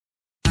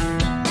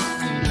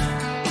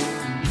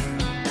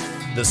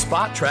The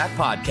Spot Track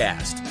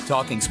Podcast,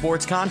 talking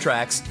sports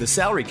contracts, the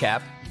salary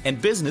cap,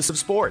 and business of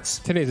sports.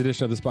 Today's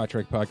edition of the Spot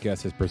Track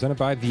Podcast is presented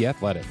by The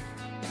Athletic.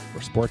 For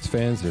sports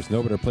fans, there's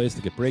no better place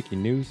to get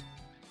breaking news,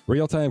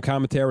 real-time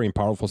commentary, and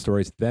powerful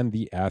stories than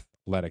The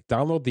Athletic.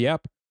 Download the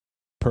app,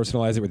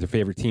 personalize it with your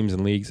favorite teams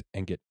and leagues,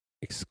 and get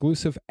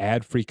exclusive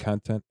ad-free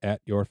content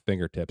at your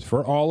fingertips.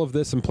 For all of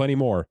this and plenty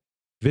more,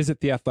 visit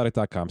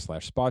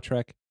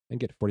theathletic.com/spottrack and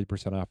get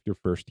 40% off your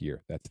first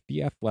year. That's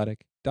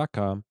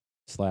theathletic.com/spottrack.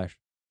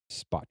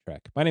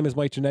 My name is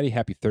Mike Ginnitti.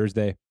 Happy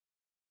Thursday.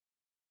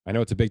 I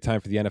know it's a big time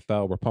for the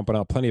NFL. We're pumping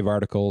out plenty of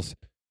articles,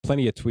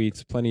 plenty of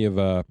tweets, plenty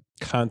of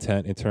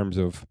content in terms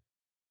of,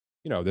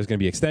 there's going to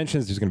be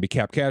extensions, there's going to be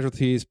cap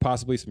casualties,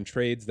 possibly some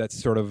trades that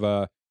sort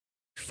of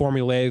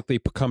formulaically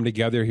come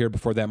together here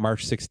before that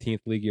March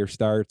 16th league year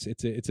starts.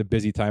 It's a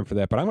busy time for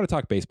that, but I'm going to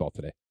talk baseball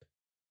today.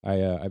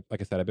 I like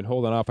I said, I've been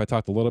holding off. I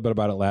talked a little bit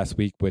about it last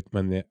week, but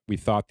when we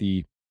thought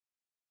the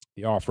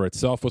offer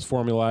itself was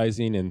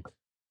formalizing and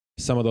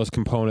some of those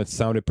components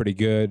sounded pretty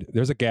good.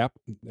 There's a gap,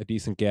 a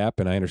decent gap,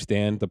 and I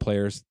understand the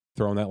players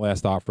throwing that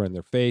last offer in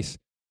their face.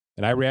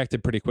 And I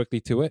reacted pretty quickly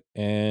to it,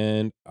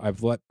 and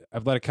I've let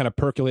it kind of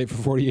percolate for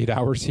 48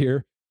 hours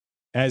here,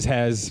 as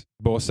has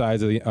both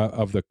sides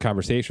of the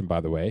conversation,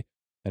 by the way.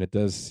 And it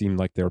does seem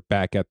like they're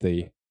back at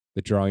the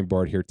drawing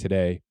board here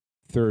today,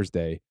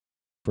 Thursday,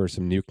 for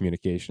some new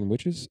communication,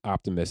 which is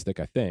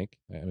optimistic, I think.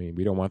 I mean,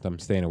 we don't want them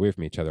staying away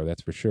from each other,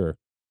 that's for sure.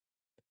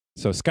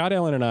 So Scott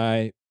Allen and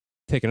I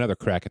take another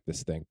crack at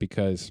this thing,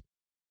 because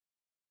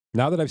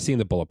now that I've seen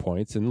the bullet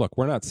points, and look,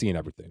 we're not seeing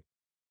everything.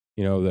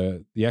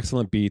 The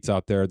excellent beats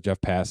out there,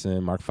 Jeff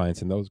Passan, Mark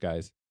Feinstein, those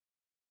guys,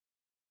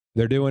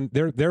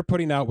 they're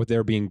putting out what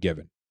they're being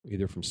given,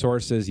 either from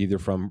sources, either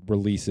from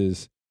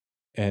releases.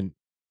 And,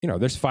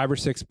 there's 5 or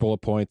 6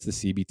 bullet points: the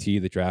CBT,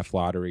 the draft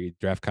lottery,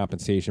 draft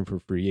compensation for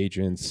free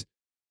agents,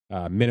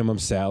 minimum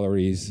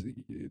salaries,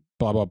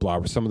 blah, blah,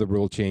 blah, some of the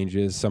rule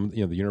changes,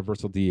 the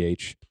universal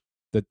DH,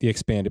 the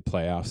expanded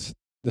playoffs,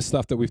 the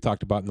stuff that we've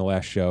talked about in the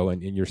last show,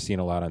 and you're seeing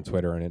a lot on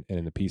Twitter and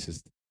in the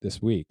pieces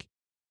this week.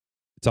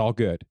 It's all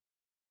good.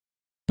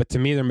 But to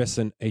me, they're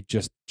missing a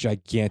just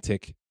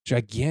gigantic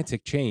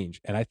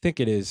change. And I think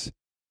it is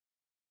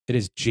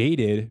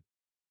jaded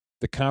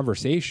the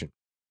conversation,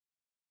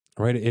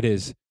 right? It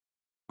is.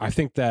 I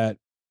think that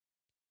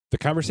the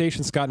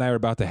conversation Scott and I are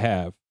about to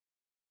have,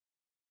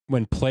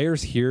 when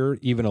players hear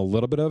even a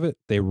little bit of it,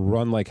 they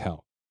run like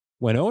hell.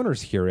 When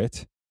owners hear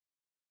it,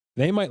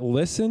 they might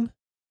listen,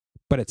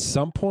 but at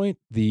some point,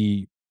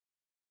 the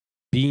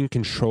being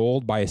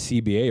controlled by a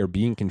CBA or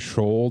being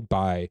controlled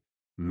by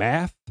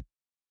math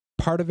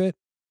part of it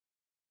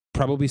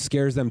probably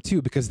scares them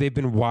too, because they've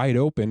been wide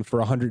open for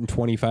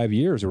 125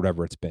 years or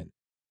whatever it's been.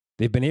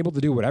 They've been able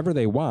to do whatever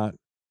they want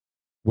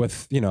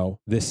with,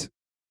 this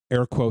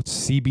air quotes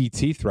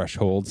CBT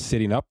threshold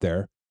sitting up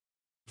there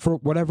for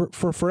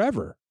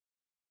forever.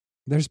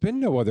 There's been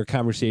no other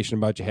conversation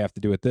about you have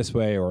to do it this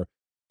way, or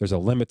there's a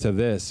limit to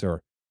this,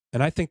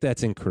 and I think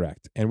that's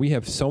incorrect. And we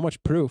have so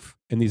much proof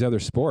in these other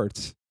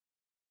sports,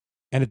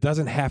 and it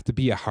doesn't have to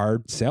be a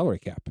hard salary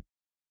cap.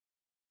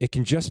 It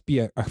can just be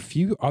a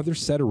few other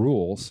set of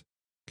rules,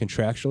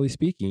 contractually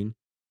speaking,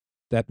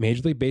 that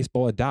Major League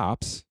Baseball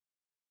adopts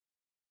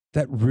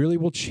that really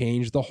will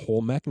change the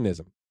whole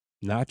mechanism.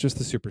 Not just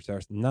the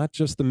superstars, not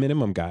just the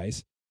minimum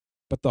guys,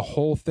 but the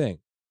whole thing.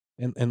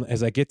 And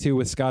as I get to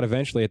with Scott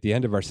eventually at the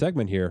end of our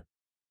segment here,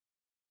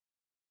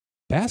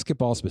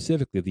 basketball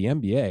specifically, the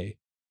NBA,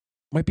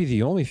 might be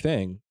the only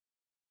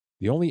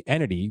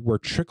entity where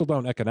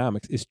trickle-down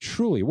economics is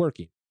truly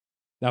working.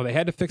 Now, they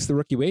had to fix the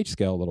rookie wage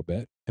scale a little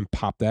bit and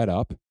pop that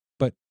up,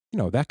 but,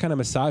 that kind of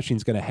massaging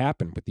is going to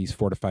happen with these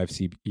 4 to 5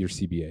 year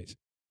CBAs.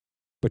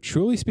 But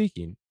truly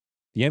speaking,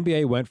 the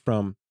NBA went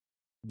from,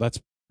 let's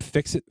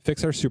fix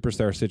our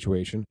superstar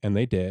situation, and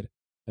they did,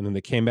 and then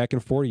they came back in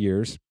 4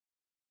 years,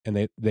 and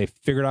they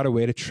figured out a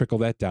way to trickle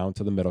that down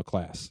to the middle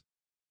class.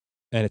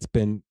 And it's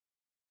been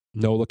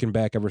no looking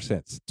back ever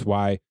since. It's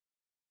why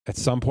at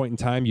some point in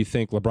time, you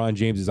think LeBron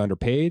James is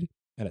underpaid.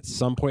 And at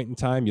some point in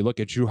time, you look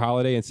at Jrue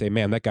Holiday and say,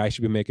 man, that guy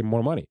should be making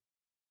more money.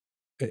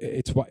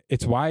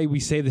 It's why we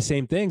say the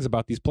same things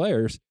about these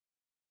players,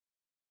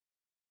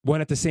 when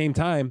at the same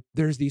time,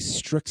 there's these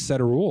strict set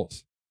of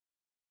rules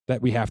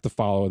that we have to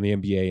follow in the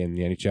NBA and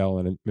the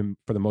NHL and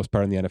for the most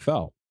part in the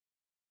NFL.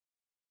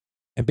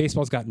 And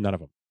baseball's got none of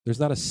them. There's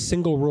not a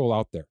single rule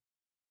out there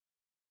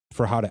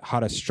for how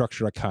to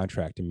structure a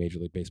contract in Major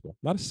League Baseball.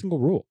 Not a single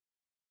rule.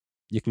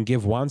 You can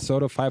give Juan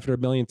Soto $500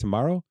 million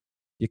tomorrow.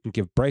 You can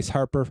give Bryce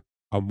Harper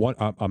a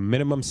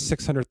minimum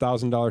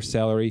 $600,000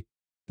 salary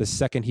the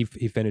second he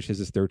finishes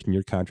his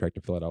 13-year contract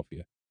in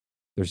Philadelphia.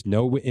 There's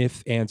no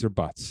ifs, ands, or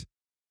buts.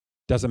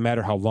 Doesn't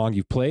matter how long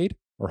you've played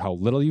or how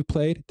little you've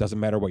played. Doesn't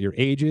matter what your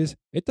age is.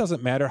 It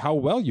doesn't matter how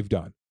well you've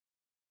done.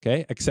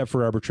 Okay, except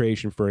for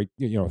arbitration for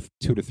 2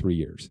 to 3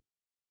 years.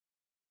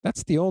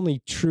 That's the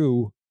only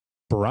true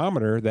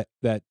barometer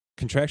that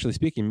contractually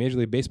speaking, Major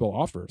League Baseball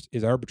offers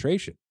is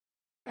arbitration.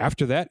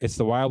 After that, it's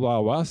the Wild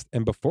Wild West.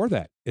 And before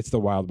that, it's the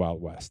Wild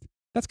Wild West.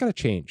 That's got to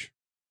change.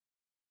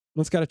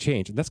 That's got to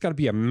change. And that's got to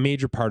be a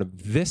major part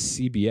of this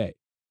CBA.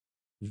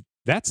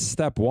 That's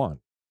step one.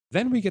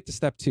 Then we get to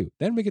step two.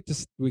 Then we get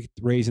to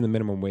raising the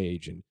minimum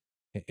wage and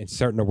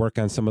starting to work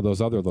on some of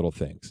those other little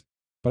things.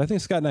 But I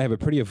think Scott and I have a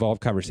pretty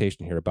evolved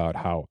conversation here about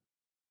how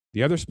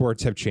the other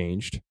sports have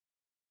changed.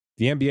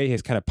 The NBA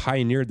has kind of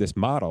pioneered this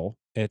model.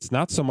 And it's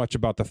not so much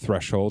about the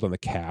threshold and the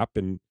cap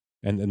and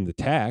the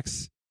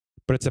tax,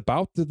 but it's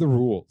about the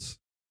rules.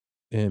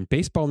 And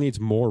baseball needs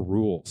more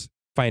rules,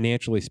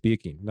 financially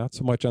speaking, not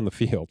so much on the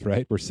field,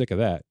 right? We're sick of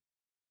that.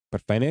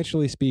 But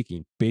financially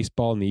speaking,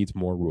 baseball needs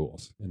more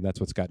rules. And that's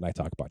what Scott and I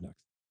talk about next.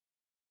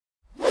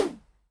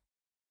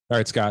 All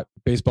right, Scott,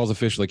 baseball's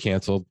officially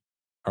canceled.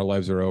 Our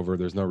lives are over.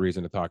 There's no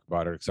reason to talk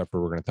about it except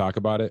for we're going to talk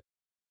about it.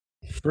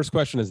 First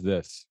question is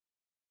this.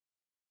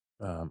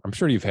 I'm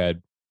sure you've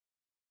had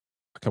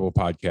a couple of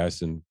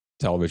podcasts and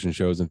television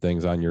shows and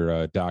things on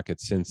your docket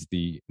since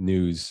the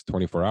news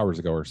 24 hours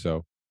ago or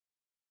so.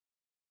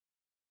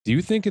 Do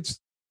you think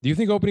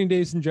opening day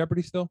is in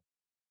jeopardy still?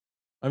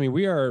 I mean,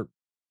 we are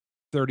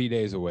 30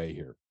 days away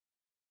here.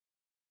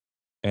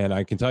 And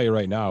I can tell you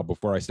right now,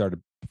 before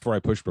I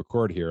pushed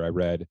record here, I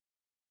read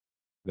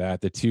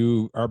that the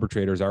two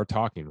arbitrators are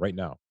talking right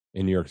now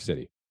in New York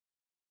City.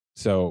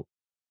 So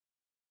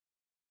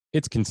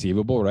it's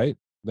conceivable, right,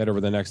 that over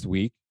the next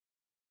week,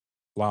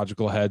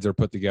 logical heads are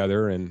put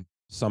together and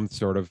some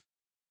sort of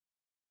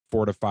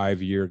 4 to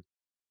 5 year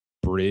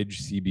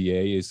bridge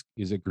CBA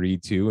is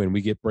agreed to, and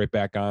we get right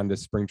back on to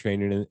spring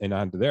training and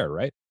onto there,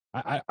 right?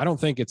 I don't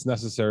think it's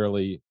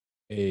necessarily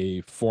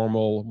a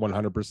formal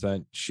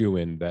 100%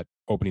 shoe-in that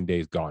opening day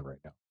is gone right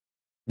now.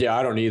 Yeah,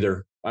 I don't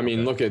either. I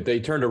mean, look they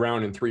turned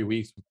around in 3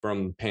 weeks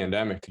from the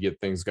pandemic to get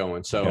things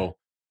going. So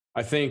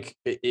I think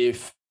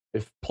if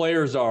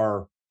players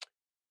are,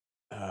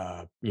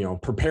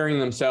 preparing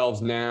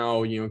themselves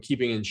now,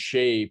 keeping in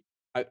shape,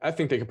 I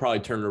think they could probably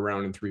turn it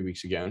around in 3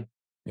 weeks again.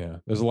 Yeah,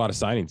 there's a lot of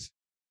signings.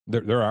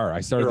 There are.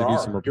 I started to do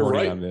some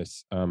reporting on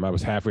this. I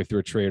was halfway through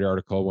a trade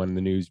article when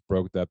the news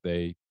broke that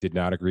they did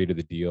not agree to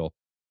the deal.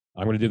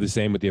 I'm going to do the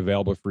same with the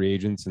available free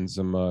agents and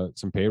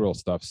some payroll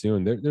stuff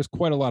soon. There's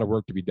quite a lot of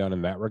work to be done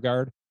in that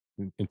regard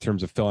in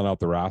terms of filling out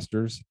the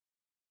rosters.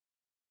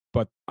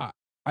 But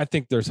I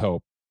think there's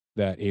hope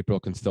that April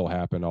can still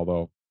happen,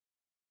 although,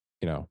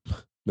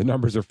 the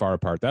numbers are far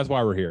apart. That's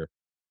why we're here.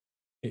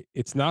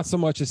 It's not so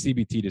much a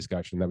CBT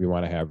discussion that we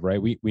want to have,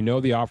 right? We know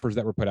the offers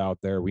that were put out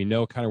there. We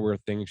know kind of where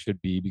things should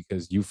be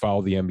because you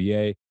follow the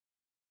NBA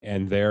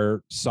and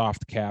their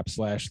soft cap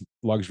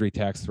 / luxury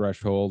tax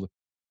threshold.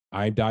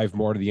 I dive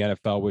more to the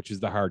NFL, which is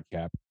the hard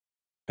cap.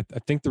 I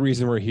think the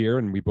reason we're here,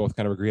 and we both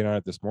kind of agreed on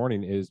it this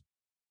morning, is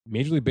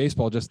Major League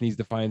Baseball just needs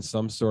to find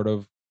some sort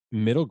of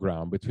middle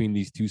ground between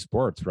these two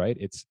sports, right?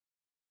 It's,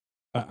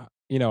 I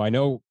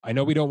know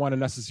we don't want to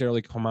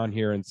necessarily come on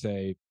here and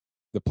say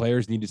the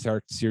players need to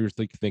start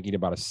seriously thinking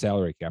about a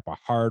salary cap, a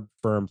hard,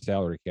 firm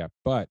salary cap.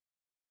 But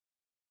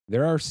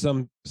there are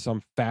some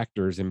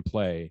factors in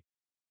play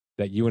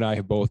that you and I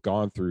have both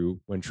gone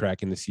through when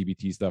tracking the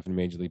CBT stuff in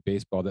Major League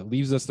Baseball that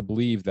leaves us to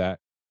believe that,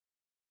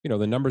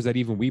 the numbers that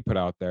even we put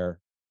out there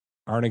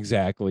aren't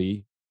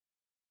exactly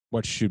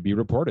what should be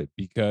reported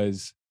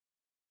because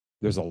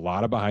there's a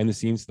lot of behind the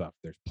scenes stuff.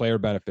 There's player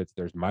benefits,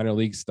 there's minor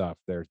league stuff,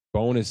 there's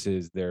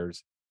bonuses,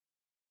 there's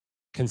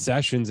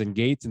concessions and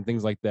gates and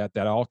things like that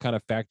all kind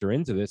of factor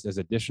into this as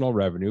additional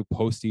revenue,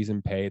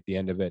 postseason pay at the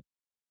end of it.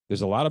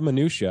 There's a lot of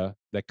minutia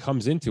that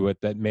comes into it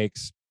that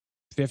makes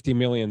 50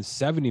 million,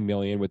 70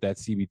 million with that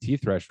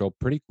CBT threshold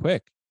pretty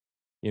quick.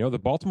 The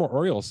Baltimore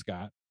Orioles,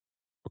 Scott,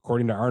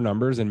 according to our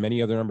numbers and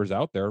many other numbers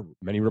out there,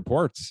 many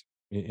reports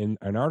in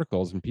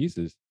articles and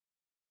pieces,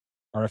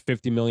 are a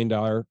 $50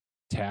 million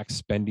tax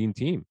spending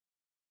team.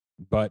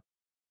 But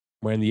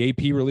when the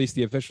AP released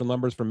the official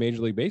numbers from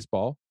Major League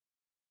Baseball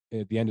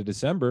at the end of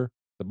December,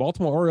 the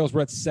Baltimore Orioles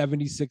were at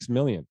 76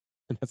 million.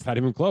 And that's not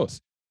even close.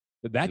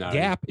 That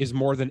gap is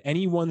more than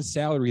anyone's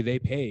salary they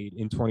paid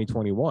in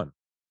 2021,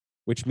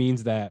 which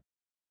means that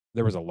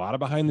there was a lot of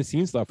behind the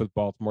scenes stuff with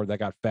Baltimore that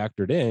got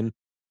factored in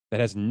that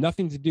has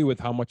nothing to do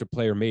with how much a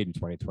player made in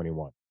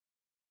 2021.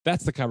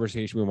 That's the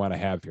conversation we want to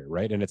have here,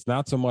 right? And it's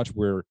not so much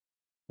we're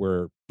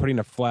putting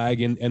a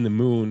flag in the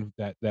moon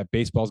that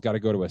baseball's got to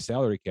go to a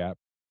salary cap,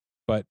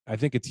 but I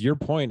think it's your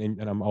point,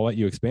 and I'll let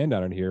you expand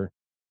on it here.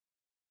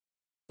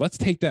 Let's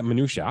take that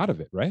minutia out of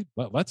it, right?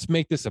 Let's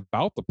make this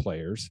about the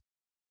players.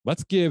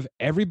 Let's give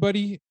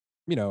everybody,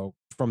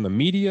 from the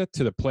media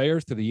to the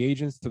players, to the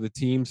agents, to the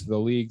teams, to the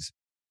leagues,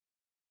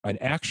 an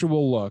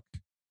actual look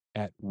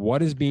at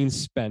what is being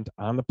spent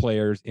on the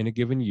players in a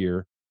given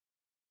year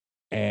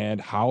and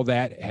how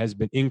that has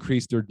been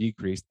increased or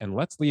decreased. And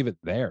let's leave it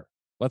there.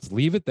 Let's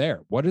leave it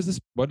there. What is this?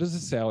 What is the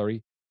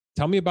salary?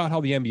 Tell me about how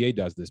the NBA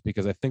does this,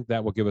 because I think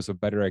that will give us a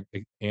better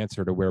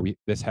answer to where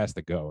this has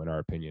to go, in our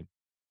opinion.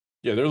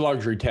 Yeah, their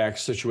luxury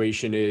tax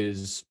situation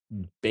is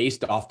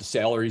based off the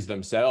salaries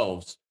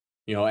themselves.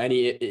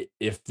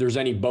 If there's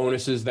any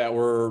bonuses that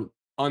were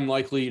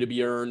unlikely to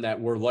be earned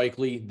that were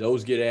likely,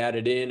 those get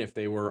added in. If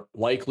they were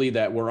likely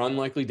that were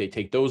unlikely, they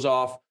take those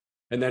off.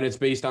 and then it's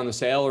based on the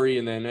salary,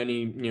 and then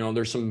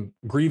there's some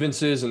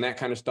grievances and that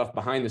kind of stuff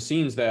behind the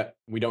scenes that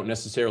we don't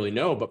necessarily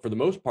know. But for the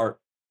most part,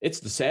 it's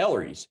the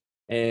salaries.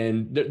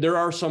 And there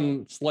are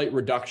some slight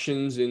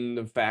reductions in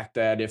the fact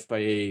that if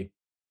a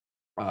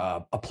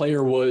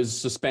player was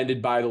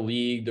suspended by the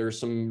league, there's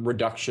some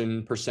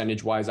reduction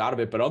percentage wise out of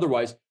it, but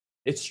otherwise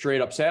it's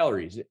straight up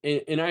salaries.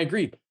 And I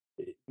agree.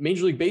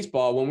 Major League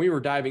Baseball, when we were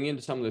diving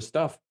into some of this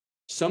stuff,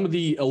 some of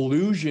the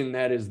illusion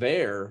that is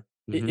there,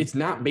 it's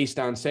not based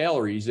on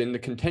salaries. And the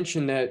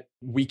contention that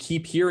we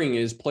keep hearing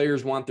is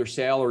players want their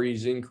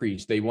salaries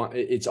increased.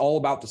 It's all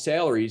about the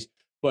salaries.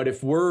 But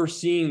if we're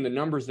seeing the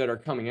numbers that are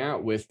coming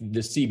out with the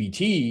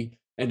CBT,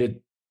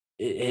 and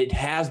it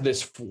has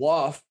this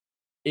fluff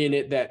in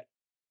it that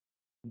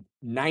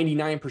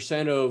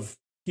 99% of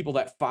people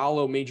that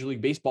follow Major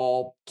League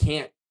Baseball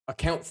can't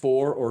account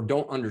for or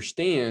don't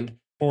understand,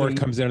 or it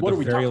comes in at the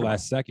very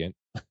last second.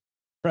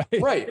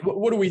 Right.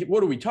 What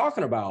are we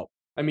talking about?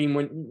 I mean,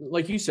 when,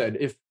 like you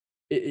said,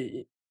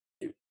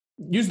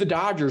 use the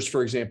Dodgers,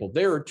 for example,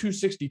 they're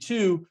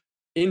 262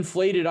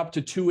 inflated up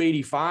to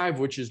 285,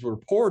 which is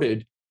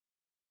reported.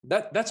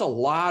 That's a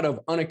lot of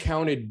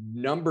unaccounted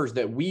numbers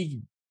that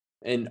we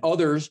and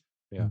others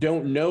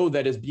don't know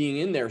that is being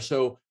in there.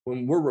 So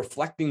when we're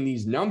reflecting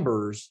these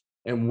numbers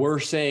and we're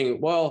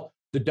saying, well,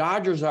 the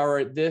Dodgers are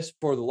at this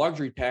for the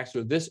luxury tax,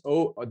 or this,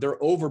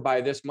 they're over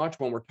by this much,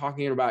 when we're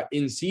talking about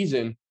in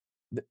season,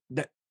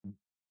 that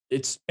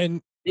it's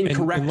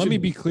incorrect. And let me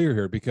be clear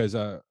here, because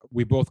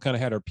we both kind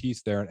of had our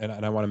piece there,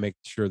 and I want to make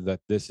sure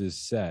that this is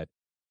said.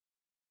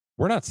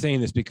 We're not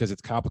saying this because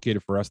it's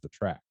complicated for us to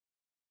track.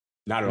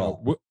 Not at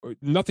all.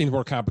 Nothing's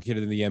more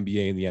complicated than the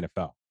NBA and the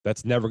NFL.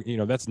 That's never,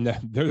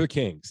 they're the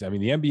kings. I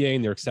mean, the NBA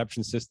and their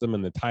exception system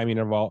and the timing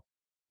of all,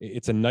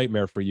 it's a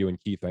nightmare for you and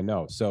Keith, I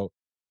know. So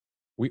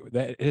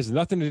that has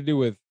nothing to do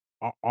with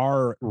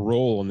our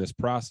role in this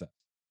process.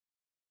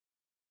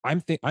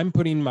 I'm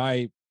putting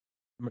my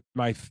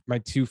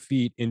 2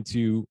 feet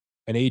into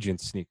an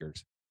agent's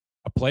sneakers,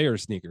 a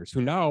player's sneakers,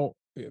 who now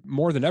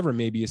more than ever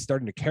maybe is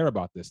starting to care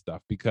about this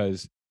stuff,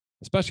 because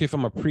especially if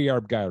I'm a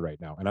pre-arb guy right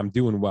now and I'm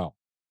doing well,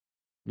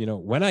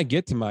 when I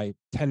get to my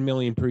 10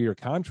 million per year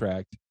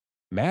contract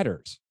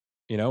matters,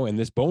 and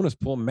this bonus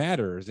pool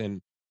matters,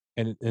 and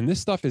this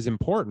stuff is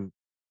important.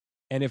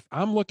 And if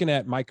I'm looking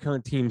at my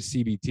current team's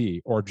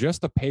CBT or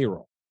just a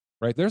payroll,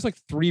 right? There's like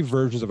 3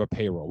 versions of a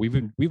payroll. We've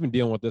been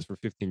dealing with this for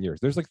 15 years.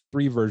 There's like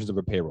 3 versions of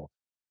a payroll.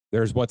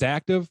 There's what's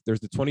active, there's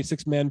the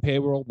 26-man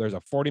payroll, there's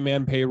a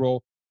 40-man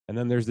payroll, and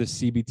then there's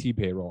this CBT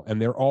payroll,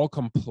 and they're all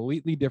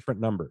completely different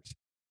numbers.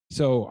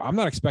 So I'm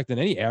not expecting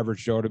any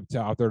average Joe to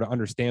out there to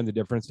understand the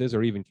differences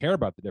or even care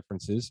about the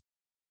differences,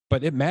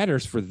 but it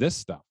matters for this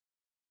stuff.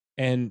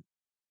 And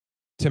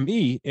to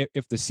me,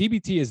 if the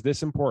CBT is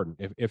this important,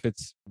 if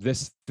it's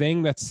this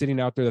thing that's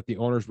sitting out there that the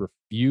owners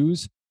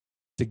refuse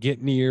to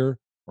get near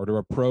or to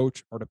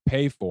approach or to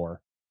pay for,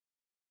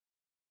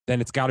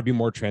 then it's got to be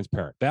more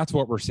transparent. That's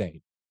what we're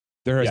saying.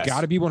 There has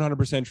got to be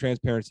 100%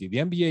 transparency. The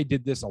NBA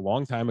did this a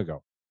long time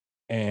ago,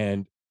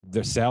 and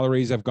the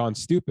salaries have gone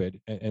stupid,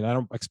 and I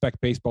don't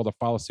expect baseball to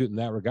follow suit in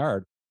that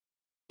regard.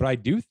 But I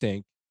do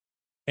think,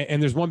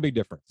 and there's one big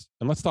difference,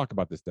 and let's talk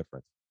about this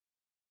difference.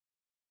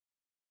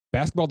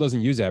 Basketball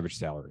doesn't use average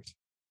salaries.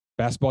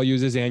 Basketball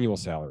uses annual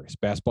salaries.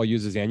 Basketball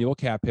uses annual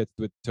cap hits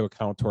to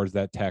account towards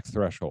that tax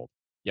threshold.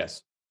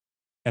 Yes.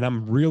 And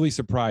I'm really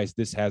surprised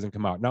this hasn't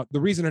come out. Now, the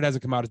reason it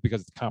hasn't come out is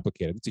because it's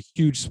complicated. It's a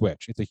huge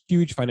switch. It's a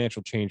huge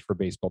financial change for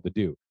baseball to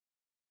do.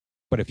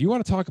 But if you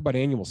want to talk about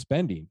annual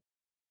spending,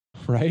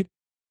 right?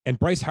 And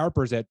Bryce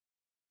Harper's at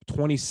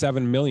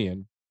 $27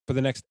 million for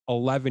the next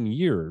 11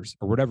 years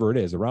or whatever it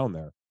is around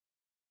there.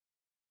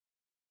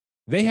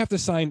 They have to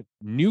sign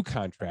new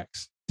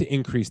contracts to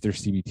increase their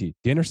CBT. Do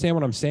you understand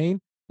what I'm saying?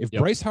 If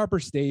Bryce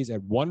Harper stays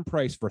at one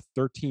price for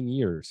 13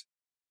 years,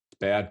 it's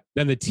bad.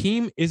 Then the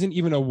team isn't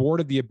even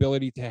awarded the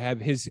ability to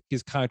have his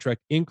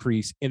contract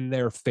increase in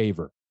their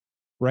favor,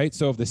 right?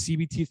 So if the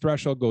CBT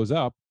threshold goes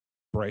up,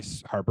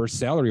 Bryce Harper's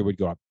salary would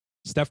go up.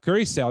 Steph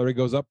Curry's salary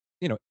goes up,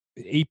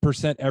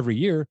 8% every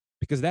year,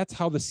 because that's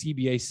how the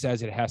CBA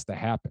says it has to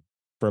happen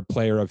for a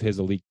player of his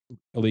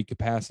elite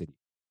capacity.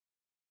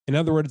 In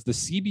other words, the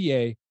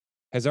CBA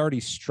has already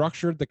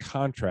structured the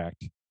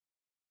contract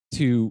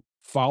to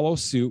follow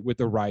suit with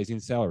a rising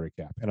salary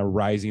cap and a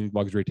rising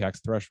luxury tax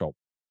threshold.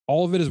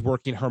 All of it is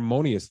working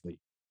harmoniously.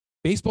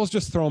 Baseball's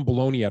just throwing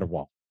baloney at a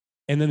wall.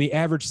 And then the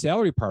average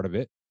salary part of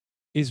it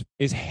is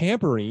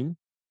hampering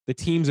the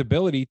team's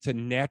ability to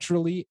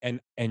naturally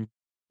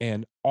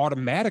and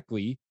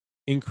automatically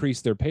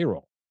increase their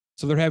payroll.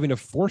 So they're having to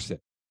force it.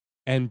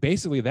 And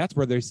basically that's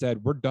where they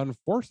said, we're done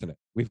forcing it.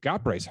 We've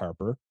got Bryce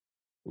Harper.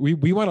 We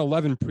want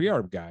 11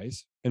 pre-arb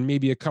guys and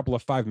maybe a couple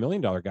of $5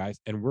 million guys,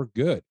 and we're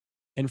good.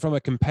 And from a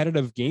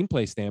competitive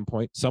gameplay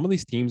standpoint, some of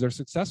these teams are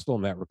successful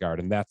in that regard.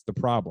 And that's the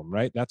problem,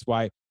 right? That's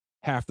why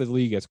half the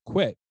league has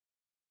quit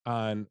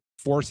on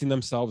forcing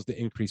themselves to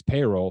increase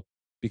payroll,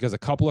 because a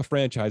couple of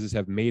franchises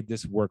have made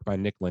this work by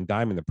nickel and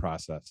diming the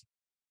process.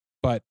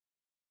 But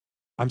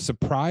I'm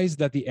surprised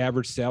that the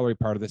average salary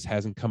part of this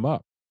hasn't come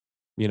up.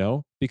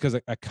 because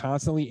a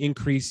constantly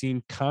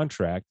increasing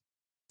contract,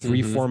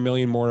 3-4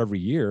 million more every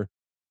year,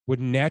 would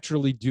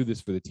naturally do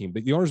this for the team.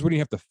 But the owners wouldn't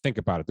have to think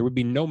about it. There would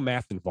be no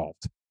math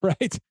involved,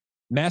 right?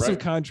 Massive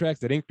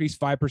contracts that increase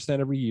 5%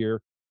 every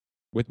year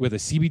with a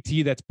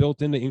CBT that's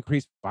built in to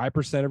increase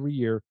 5% every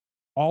year.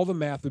 All the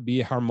math would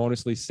be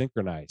harmoniously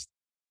synchronized.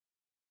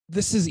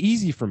 This is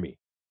easy for me.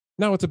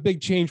 Now, it's a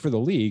big change for the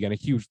league and a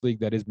huge league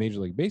that is Major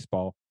League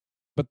Baseball,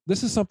 but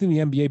this is something the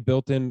NBA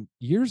built in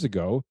years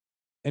ago,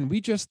 and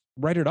we just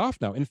write it off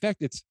now. In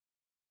fact,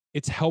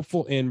 it's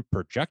helpful in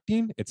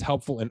projecting. It's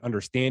helpful in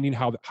understanding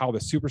how the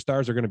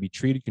superstars are going to be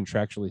treated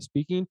contractually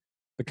speaking.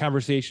 The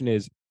conversation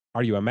is,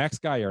 are you a max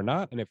guy or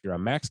not? And if you're a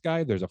max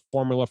guy, there's a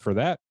formula for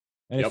that.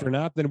 And if you're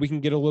not, then we can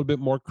get a little bit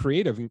more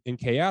creative and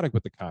chaotic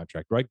with the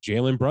contract, right?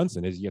 Jalen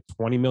Brunson, is he a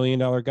 $20 million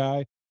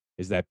guy?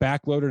 Is that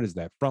backloaded? Is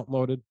that front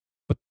loaded?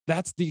 But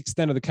that's the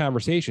extent of the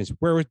conversations.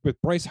 Whereas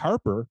with Bryce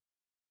Harper,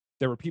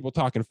 there were people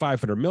talking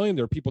 500 million.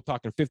 There were people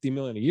talking 50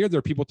 million a year. There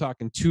were people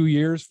talking 2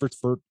 years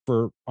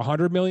for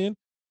 100 million.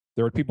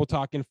 There were people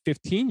talking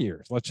 15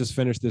 years. Let's just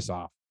finish this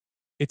off.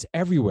 It's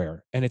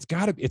everywhere. And it's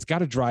got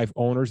to drive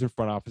owners and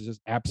front offices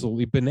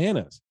absolutely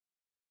bananas.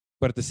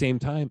 But at the same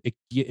time,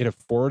 it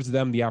affords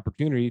them the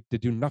opportunity to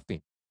do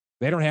nothing.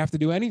 They don't have to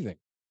do anything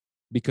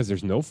because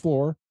there's no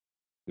floor.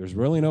 There's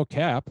really no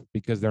cap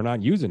because they're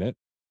not using it.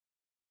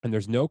 And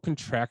there's no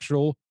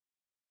contractual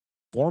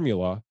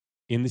formula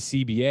in the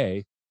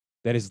CBA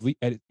that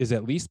is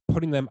at least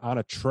putting them on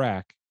a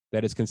track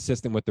that is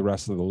consistent with the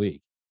rest of the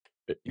league.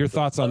 Your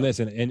thoughts on this?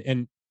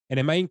 And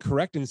am I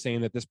incorrect in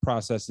saying that this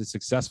process is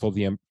successful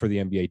for the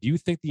NBA? Do you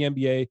think the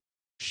NBA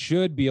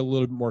should be a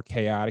little bit more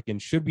chaotic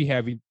and should be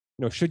having,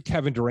 should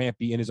Kevin Durant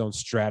be in his own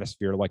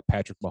stratosphere like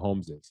Patrick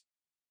Mahomes is?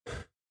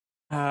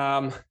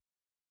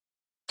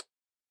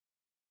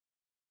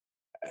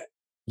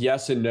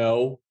 Yes and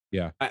no.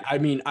 Yeah. I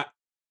mean,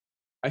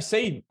 I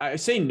say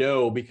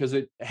no because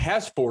it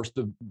has forced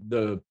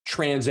the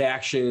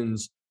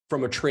transactions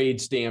from a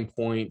trade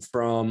standpoint,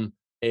 from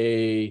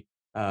a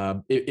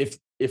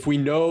if we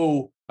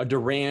know a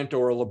Durant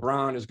or a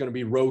LeBron is going to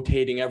be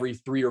rotating every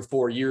 3 or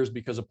 4 years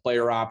because of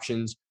player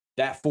options,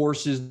 that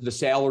forces the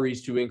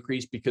salaries to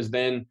increase because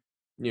then,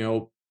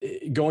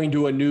 going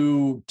to a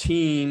new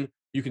team,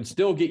 you can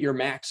still get your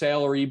max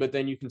salary, but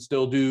then you can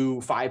still do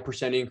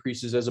 5%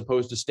 increases as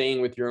opposed to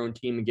staying with your own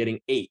team and getting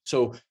 8.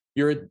 So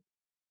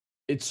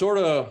it's sort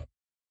of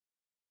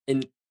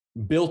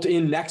built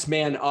in next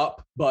man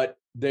up, but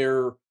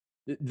they're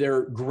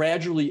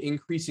gradually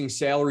increasing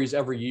salaries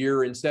every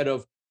year instead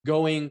of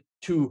going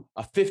to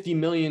a $50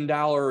 million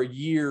a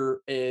year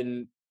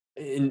and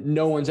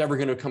no one's ever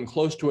going to come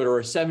close to it, or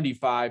a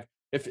 75.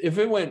 If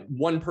it went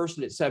one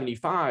person at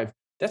 75,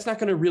 that's not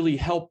going to really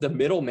help the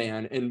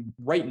middleman. And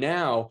right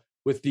now,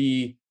 with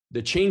the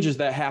changes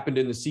that happened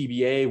in the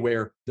CBA,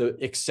 where the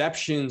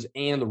exceptions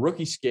and the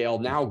rookie scale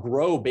now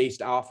grow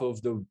based off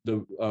of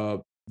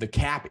the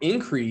cap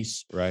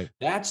increase, right?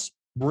 That's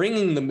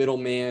bringing the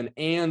middleman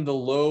and the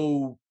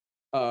low.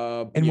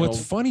 And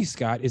what's funny,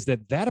 Scott, is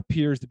that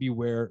appears to be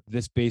where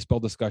this baseball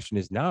discussion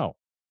is now.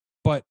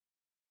 But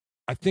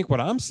I think what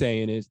I'm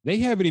saying is they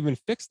haven't even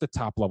fixed the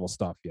top level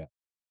stuff yet.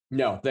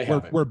 No, they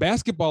haven't. Where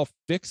basketball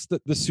fixed the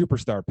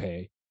superstar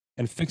pay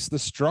and fixed the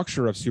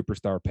structure of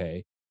superstar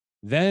pay,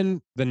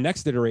 then the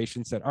next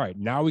iteration said, all right,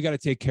 now we got to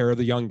take care of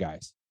the young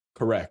guys.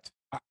 Correct.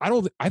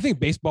 I think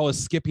baseball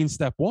is skipping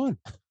step one,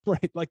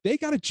 right? Like they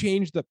got to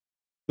change the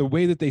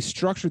way that they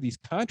structure these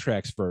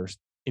contracts first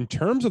in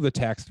terms of the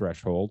tax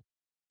threshold.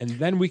 And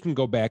then we can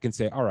go back and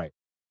say, all right,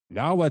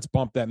 now let's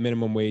bump that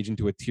minimum wage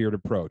into a tiered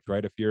approach,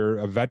 right? If you're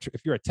a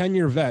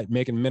 10-year vet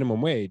making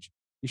minimum wage,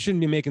 you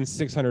shouldn't be making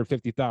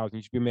 $650,000.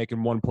 You should be making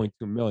 1.2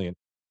 million.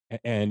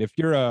 And if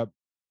you're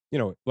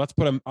let's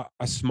put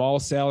a small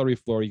salary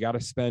floor, you got to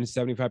spend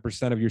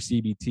 75% of your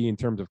CBT in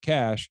terms of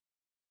cash,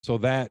 so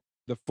that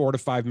the $4 to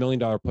 $5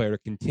 million player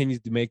continues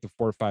to make the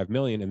 $4 to $5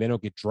 million, and they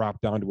don't get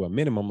dropped down to a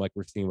minimum like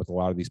we're seeing with a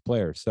lot of these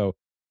players. So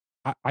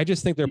I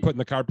just think they're putting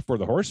the cart before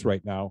the horse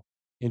right now,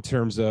 in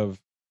terms of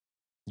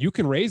you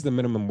can raise the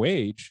minimum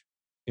wage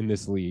in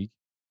this league,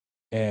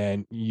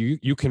 and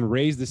you can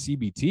raise the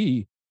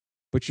CBT,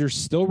 but you're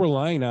still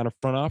relying on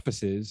front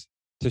offices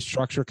to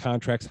structure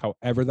contracts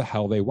however the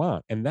hell they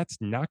want. And that's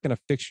not going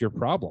to fix your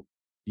problem.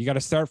 You got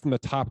to start from the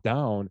top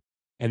down,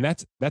 and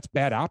that's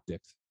bad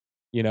optics.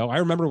 I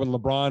remember when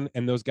LeBron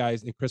and those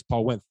guys and Chris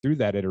Paul went through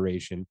that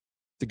iteration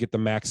to get the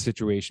max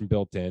situation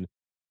built in,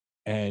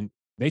 and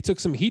they took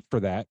some heat for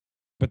that.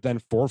 But then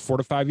 4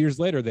 to 5 years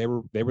later, they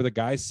were the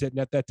guys sitting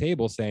at that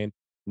table saying,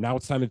 now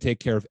it's time to take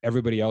care of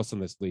everybody else in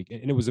this league.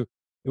 And it was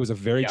a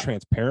very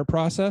transparent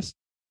process.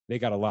 They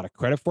got a lot of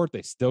credit for it.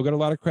 They still get a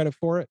lot of credit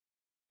for it.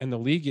 And the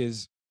league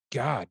is,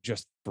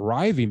 just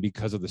thriving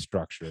because of the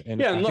structure. And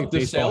and look,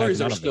 the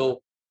salaries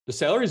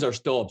are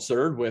still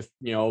absurd with,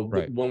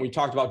 when we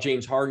talked about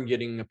James Harden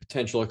getting a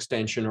potential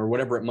extension or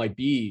whatever it might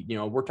be,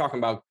 we're talking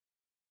about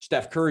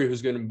Steph Curry,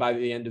 who's going to, by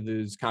the end of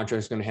his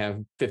contract, is going to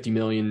have 50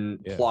 million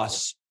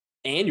plus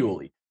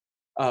annually.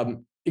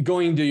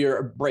 Going to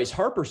your Bryce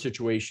Harper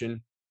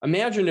situation,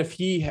 Imagine if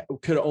he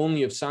could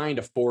only have signed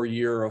a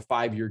 4-year or a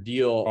 5-year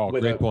deal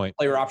with a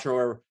player option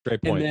or whatever,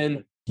 and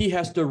then he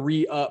has to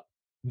re-up.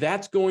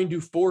 That's going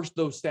to force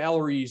those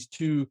salaries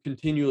to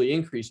continually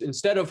increase.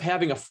 Instead of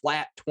having a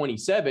flat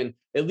 27,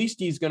 at least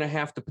he's going to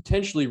have to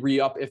potentially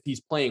re-up if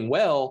he's playing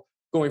well,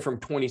 going from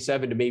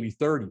 27 to maybe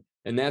 30.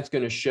 And that's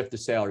going to shift the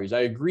salaries.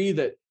 I agree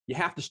that you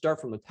have to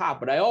start from the top,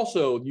 but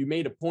you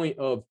made a point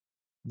of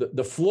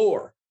the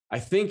floor. I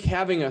think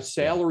having a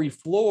salary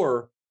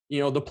floor,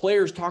 the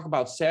players talk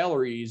about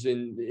salaries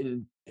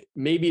and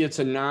maybe it's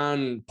a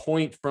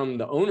non-point from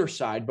the owner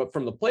side, but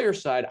from the player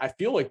side, I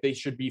feel like they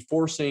should be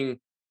forcing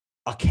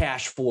a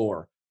cash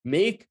floor.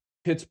 Make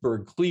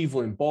Pittsburgh,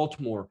 Cleveland,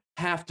 Baltimore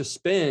have to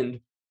spend,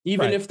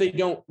 even if they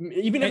don't,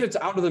 even if it's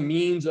out of the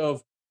means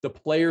of the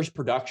player's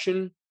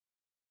production,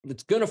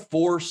 it's going to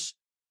force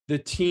the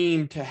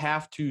team to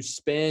have to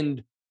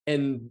spend,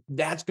 and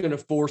that's going to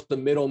force the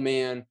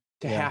middleman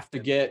to have to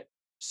get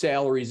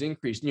salaries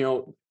increased.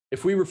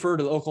 If we refer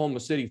to the Oklahoma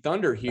City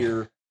Thunder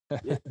here,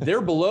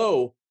 they're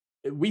below.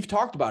 We've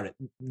talked about it.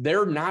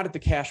 They're not at the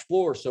cash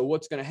floor. So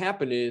what's going to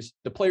happen is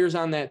the players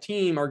on that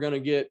team are going to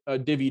get a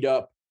divvied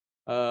up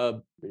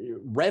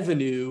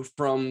revenue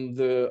from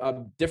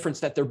the difference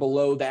that they're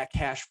below that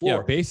cash floor.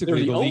 Yeah,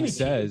 basically the league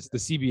says, the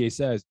CBA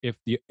says, if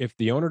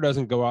the owner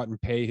doesn't go out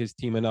and pay his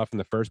team enough in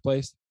the first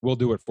place, we'll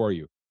do it for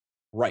you.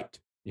 Right.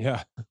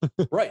 Yeah.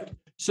 Right.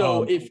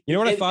 So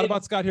I thought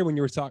about, Scott, here when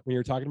you were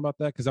talking about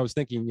that, because I was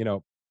thinking,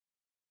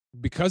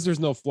 because there's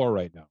no floor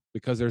right now,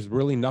 because there's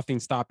really nothing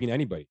stopping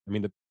anybody. I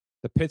mean, the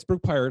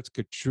Pittsburgh Pirates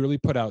could truly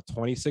put out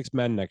 26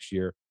 men next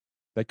year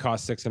that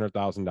cost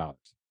 $600,000.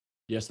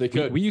 Yes, they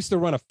could. We used to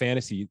run a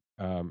fantasy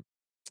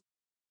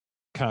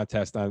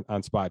contest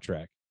on Spot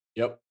Track.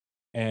 Yep.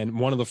 And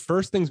one of the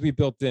first things we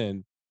built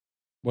in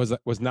was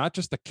not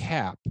just a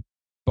cap,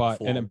 but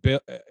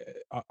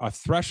a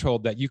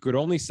threshold that you could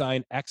only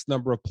sign X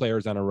number of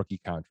players on a rookie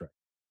contract.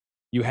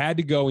 You had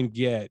to go and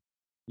get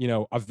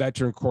a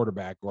veteran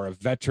quarterback or a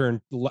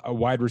veteran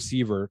wide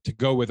receiver to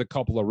go with a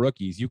couple of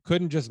rookies. You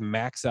couldn't just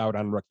max out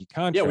on rookie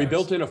contracts. Yeah, we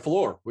built in a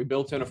floor.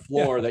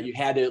 That you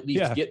had to at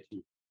least get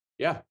to.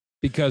 Yeah.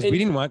 Because we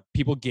didn't want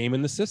people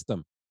gaming the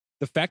system.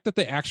 The fact that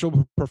the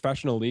actual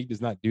professional league does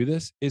not do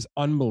this is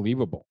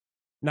unbelievable.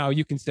 Now,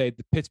 you can say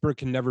the Pittsburgh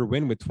can never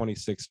win with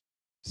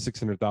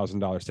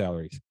 $600,000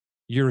 salaries.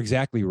 You're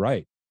exactly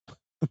right.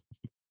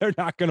 They're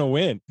not going to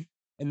win.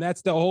 And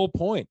that's the whole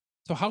point.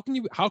 So how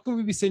can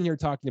we be sitting here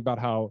talking about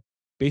how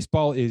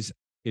baseball is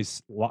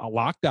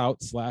locked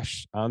out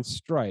 / on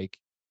strike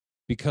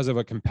because of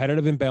a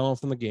competitive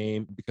imbalance in the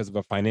game, because of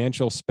a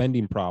financial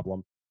spending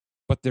problem,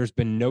 but there's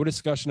been no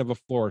discussion of a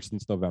floor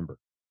since November?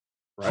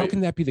 Right. How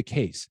can that be the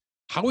case?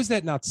 How is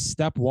that not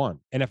step one?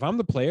 And if I'm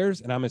the players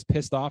and I'm as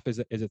pissed off as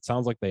it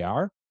sounds like they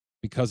are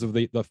because of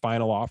the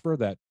final offer,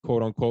 that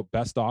quote unquote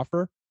best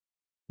offer,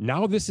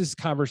 now this is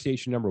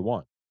conversation number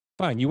one.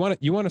 Fine, you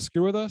want to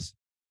screw with us?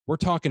 We're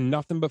talking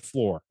nothing but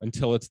floor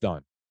until it's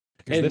done.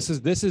 And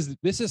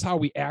this is how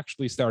we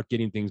actually start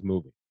getting things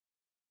moving.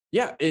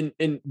 Yeah, and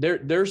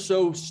they're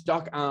so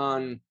stuck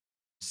on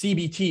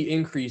CBT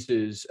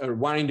increases or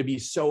wanting to be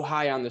so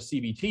high on the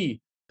CBT,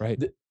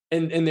 right?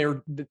 And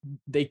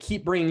they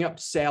keep bringing up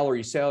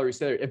salary.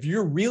 If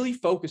you're really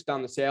focused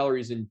on the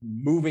salaries and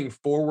moving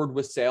forward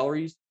with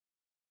salaries,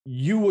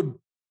 you would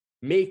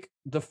make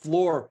the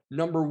floor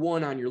number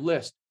one on your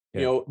list.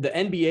 Yeah. The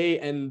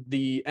NBA and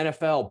the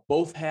NFL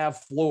both have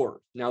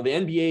floors. Now the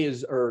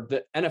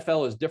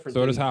NFL is different.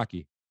 So does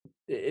hockey.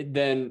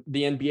 Than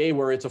the NBA,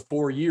 where it's a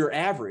 4-year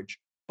average.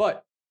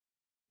 But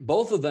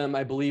both of them,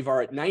 I believe,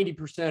 are at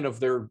 90% of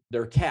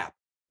their cap.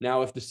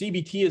 Now, if the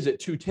CBT is at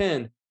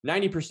 210,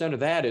 90% of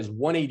that is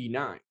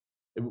 189.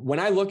 When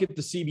I look at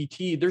the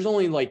CBT, there's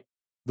only like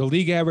the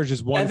league average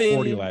is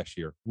 140 last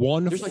year.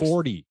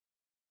 140.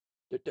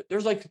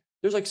 There's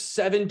like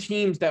 7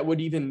 teams that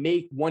would even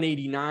make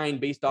 189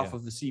 based off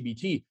of the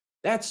CBT.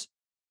 That's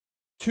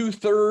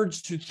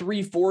 2/3 to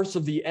 3/4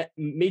 of the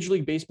Major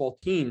League Baseball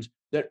teams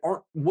that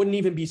wouldn't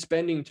even be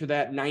spending to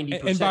that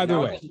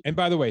 90%. And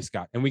by the way,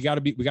 Scott, and we got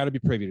to be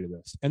privy to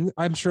this. And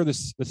I'm sure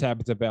this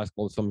happens at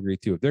basketball to some degree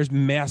too. There's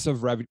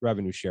massive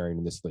revenue sharing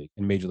in this league,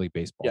 in Major League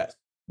Baseball. Yes.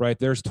 Right.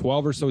 There's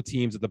 12 or so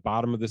teams at the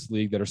bottom of this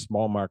league that are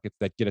small markets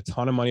that get a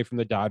ton of money from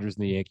the Dodgers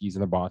and the Yankees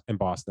and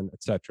Boston,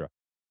 etc.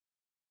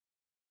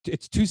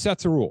 It's 2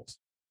 sets of rules.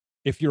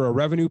 If you're a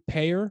revenue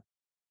payer,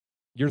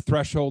 your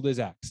threshold is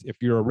X. If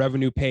you're a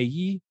revenue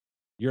payee,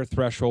 your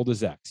threshold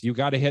is X. You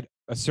got to hit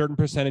a certain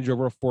percentage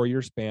over a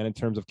 4-year span in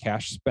terms of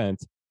cash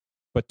spent,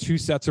 but 2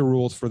 sets of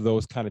rules for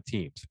those kind of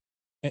teams.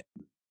 And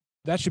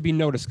that should be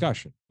no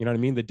discussion. You know what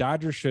I mean? The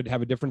Dodgers should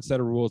have a different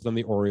set of rules than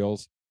the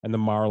Orioles and the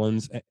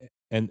Marlins,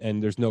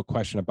 and there's no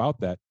question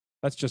about that.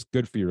 That's just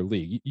good for your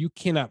league. You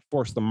cannot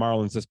force the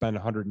Marlins to spend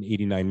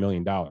 $189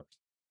 million.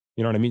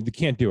 You know what I mean? They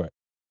can't do it.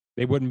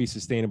 They wouldn't be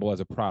sustainable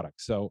as a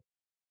product. So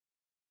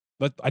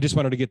I just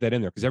wanted to get that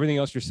in there because everything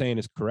else you're saying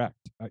is correct.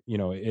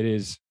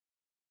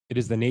 It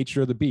is the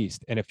nature of the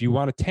beast. And if you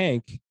want to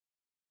tank,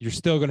 you're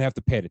still going to have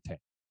to pay to tank.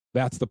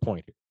 That's the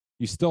point here.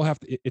 You still have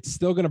to, it's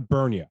still going to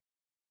burn you.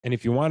 And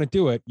if you want to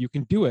do it, you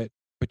can do it,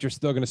 but you're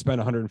still going to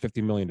spend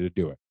 $150 million to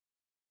do it.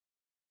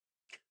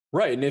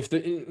 Right. And if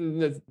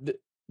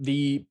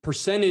the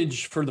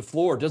percentage for the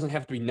floor doesn't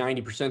have to be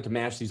 90% to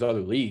match these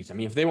other leagues. I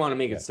mean, if they want to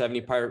make it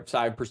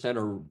 75%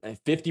 or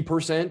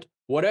 50%,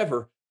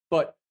 whatever.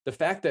 But the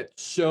fact that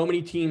so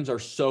many teams are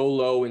so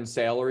low in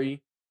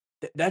salary,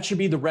 that should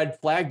be the red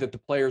flag that the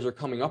players are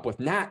coming up with,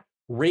 not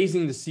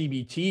raising the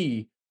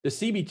CBT. The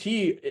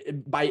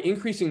CBT, by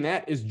increasing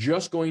that, is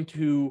just going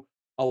to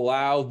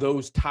allow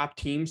those top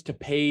teams to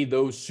pay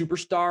those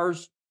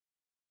superstars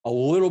a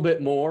little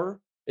bit more.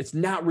 It's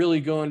not really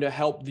going to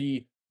help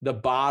the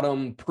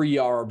bottom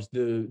pre-arbs,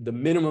 the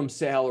minimum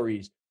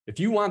salaries. If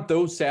you want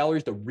those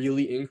salaries to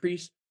really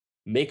increase,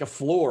 make a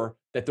floor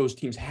that those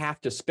teams have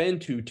to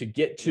spend to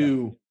get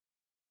to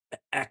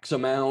X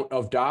amount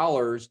of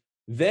dollars,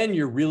 then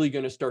you're really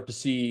going to start to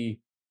see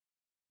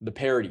the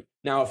parity.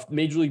 Now, if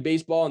Major League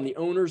Baseball and the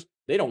owners,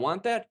 they don't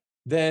want that,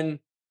 then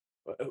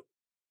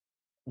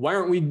why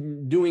aren't we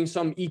doing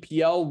some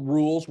EPL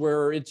rules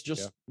where it's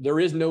just there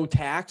is no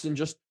tax and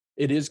just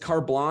it is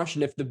carte blanche?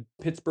 And if the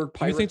Pittsburgh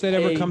Pirates, do you think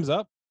that ever comes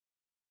up?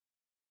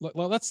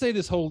 Let's say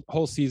this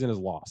whole season is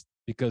lost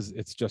because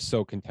it's just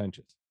so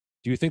contentious.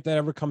 Do you think that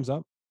ever comes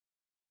up?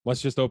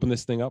 Let's just open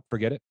this thing up,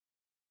 forget it.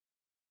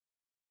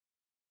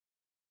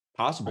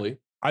 Possibly.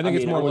 I think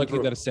it's more likely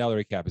that a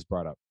salary cap is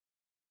brought up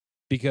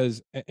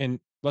because, and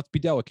let's be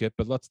delicate,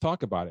 but let's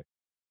talk about it.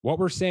 What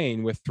we're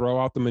saying with throw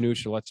out the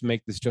minutia, let's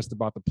make this just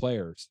about the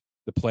players,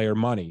 the player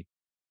money,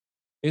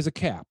 is a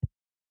cap.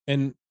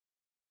 And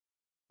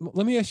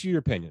let me ask you your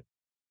opinion.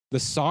 The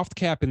soft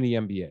cap in the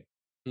NBA,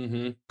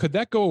 could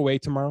that go away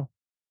tomorrow?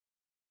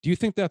 Do you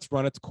think that's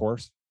run its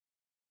course?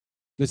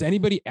 Does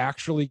anybody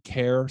actually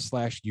care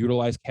 /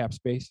 utilize cap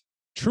space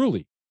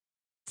truly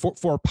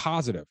for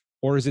positive?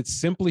 Or is it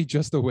simply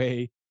just a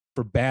way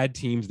for bad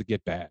teams to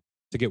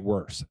get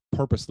worse,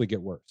 purposely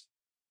get worse?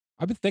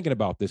 I've been thinking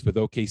about this with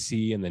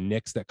OKC and the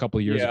Knicks that couple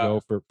of years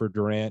ago for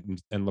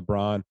Durant and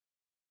LeBron.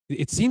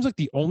 It seems like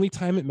the only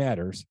time it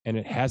matters, and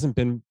it hasn't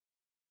been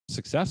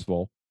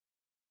successful,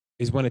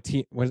 is when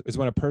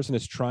a person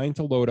is trying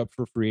to load up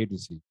for free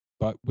agency.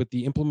 But with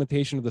the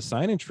implementation of the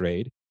sign and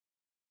trade,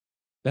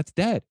 that's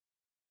dead.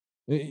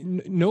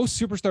 No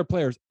superstar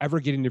players ever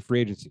get into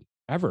free agency,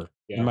 ever,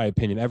 in my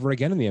opinion, ever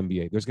again in the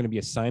NBA. There's going to be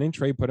a sign and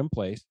trade put in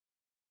place.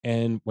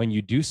 And when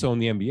you do so in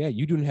the NBA,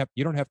 you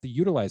don't have to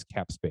utilize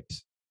cap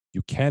space.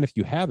 You can if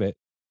you have it,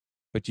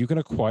 but you can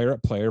acquire a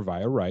player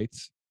via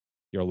rights.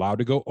 You're allowed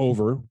to go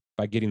over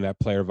by getting that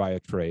player via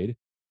trade.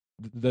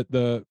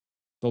 The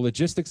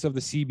logistics of the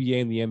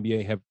CBA and the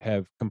NBA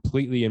have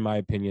completely, in my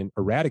opinion,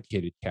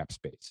 eradicated cap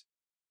space.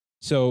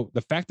 So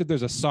the fact that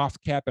there's a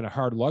soft cap and a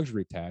hard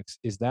luxury tax,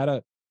 is that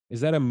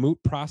a moot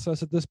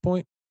process at this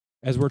point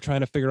as we're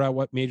trying to figure out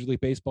what Major League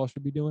Baseball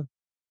should be doing?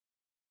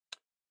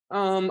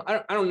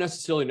 I don't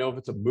necessarily know if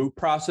it's a moot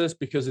process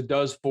because it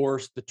does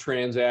force the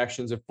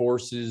transactions. It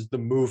forces the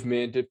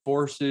movement. It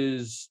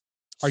forces.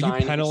 Are you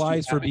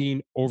penalized for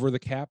being over the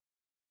cap?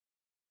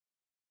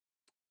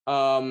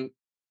 No.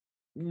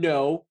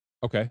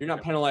 Okay. You're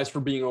not penalized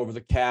for being over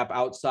the cap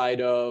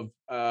outside of,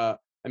 I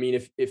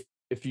mean,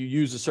 if you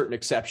use a certain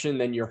exception,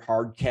 then you're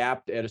hard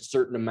capped at a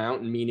certain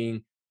amount,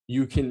 meaning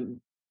you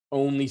can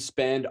only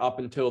spend up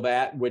until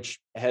that, which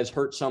has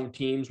hurt some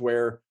teams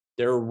where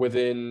they're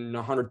within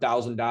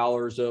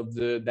 $100,000 of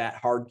that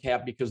hard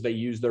cap because they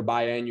use their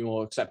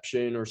biannual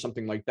exception or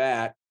something like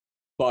that.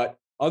 But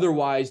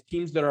otherwise,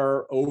 teams that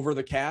are over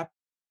the cap,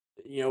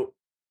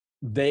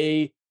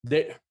 they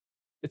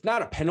it's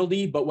not a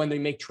penalty, but when they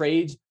make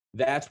trades,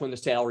 that's when the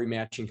salary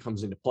matching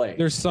comes into play.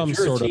 There's some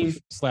sort of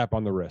slap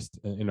on the wrist,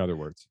 in other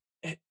words.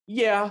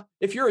 Yeah.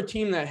 If you're a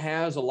team that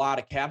has a lot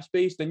of cap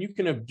space, then you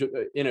can,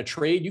 in a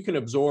trade, you can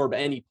absorb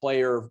any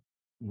player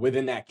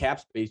within that cap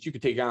space. You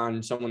could take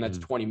on someone that's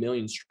 20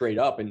 million straight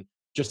up and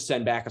just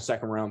send back a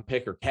second round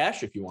pick or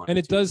cash if you want. And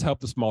it does help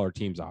the smaller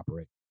teams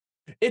operate.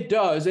 It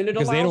does. And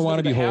because they don't want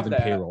to be holding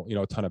payroll,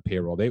 a ton of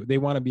payroll. They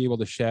want to be able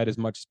to shed as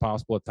much as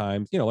possible at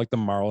times, like the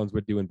Marlins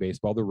would do in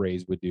baseball, the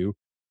Rays would do,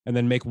 and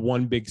then make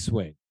one big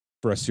swing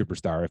for a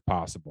superstar if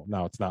possible.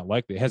 Now, it's not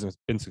likely. It hasn't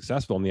been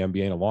successful in the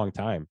NBA in a long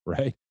time,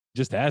 right? It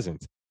just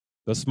hasn't.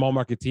 Those small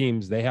market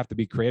teams, they have to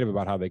be creative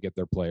about how they get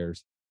their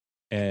players.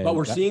 But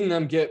we're seeing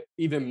them get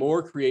even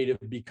more creative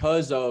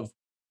because of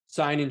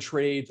sign-in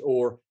trades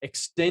or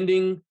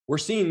extending. We're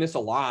seeing this a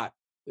lot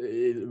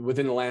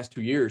within the last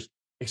 2 years.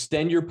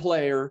 Extend your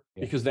player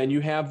because then you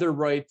have their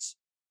rights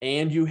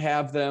and you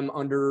have them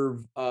under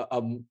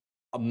a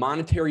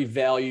monetary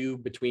value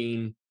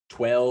between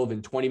 12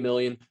 and 20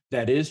 million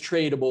that is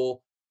tradable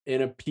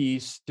in a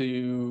piece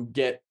to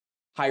get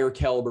higher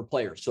caliber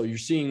players. So you're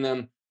seeing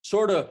them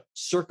sort of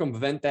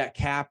circumvent that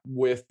cap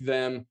with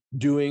them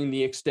doing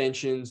the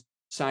extensions,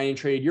 sign and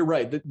trade. You're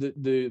right.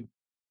 The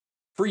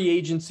free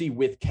agency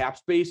with cap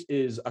space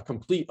is a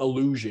complete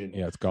illusion.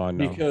 Yeah, it's gone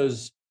now.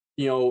 Because,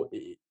 this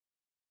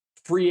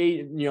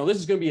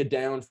is going to be a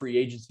down free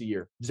agency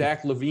year.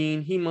 Zach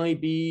LaVine, he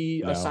might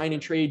be a sign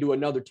and trade to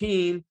another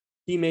team.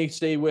 He may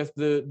stay with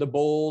the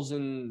Bulls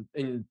and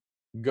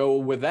go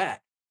with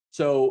that.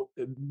 So,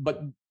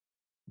 but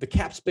the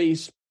cap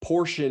space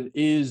portion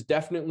is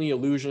definitely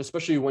illusion,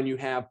 especially when you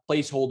have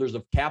placeholders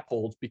of cap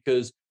holds,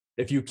 because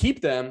if you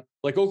keep them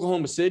like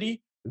Oklahoma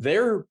City,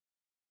 they're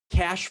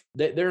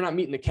not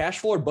meeting the cash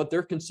floor, but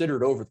they're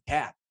considered over the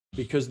cap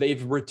because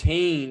they've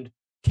retained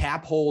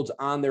cap holds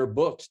on their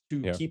books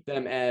to keep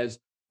them as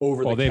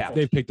over the cap.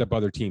 They've picked up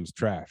other teams'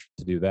 trash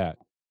to do that.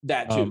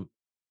 That too.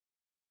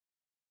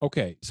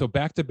 Okay, so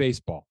back to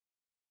baseball.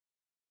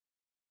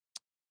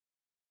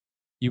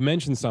 You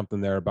mentioned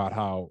something there about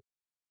how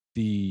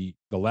the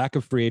lack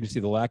of free agency,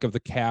 the lack of the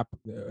cap,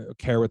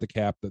 care with the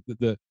cap,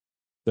 the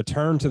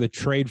turn to the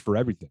trade for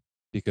everything,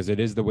 because it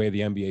is the way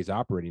the NBA is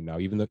operating now.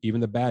 Even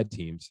the bad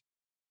teams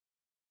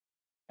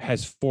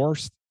has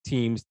forced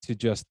teams to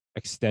just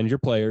extend your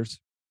players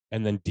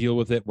and then deal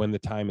with it when the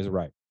time is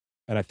right.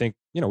 And I think,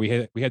 we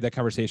had that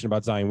conversation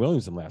about Zion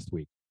Williamson last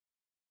week.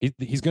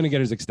 He's going to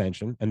get his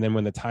extension, and then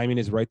when the timing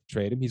is right to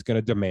trade him, he's going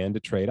to demand to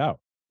trade out,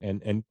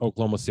 and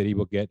Oklahoma City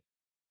will get,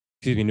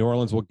 New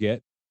Orleans will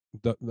get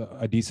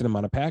a decent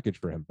amount of package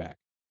for him back.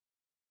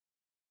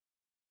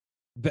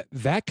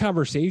 That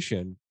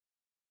conversation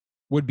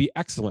would be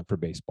excellent for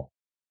baseball,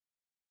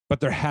 but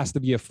there has to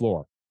be a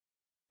floor.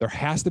 There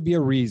has to be a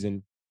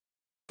reason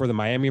for the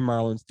Miami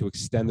Marlins to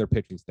extend their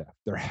pitching staff.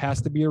 There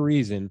has to be a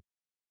reason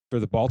for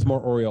the Baltimore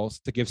Orioles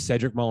to give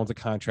Cedric Mullins a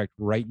contract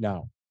right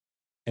now.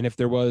 And if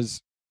there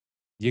was,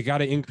 you got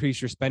to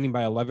increase your spending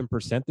by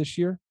 11% this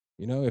year.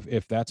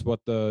 If that's what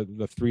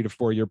the 3 to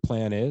 4 year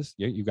plan is,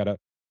 you got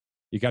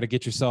to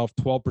get yourself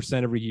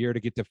 12% every year to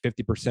get to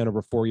 50%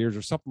 over 4 years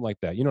or something like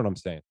that. You know what I'm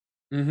saying?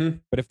 Mm-hmm.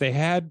 But if they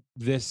had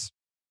this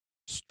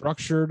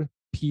structured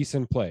piece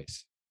in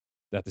place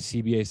that the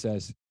CBA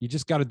says, you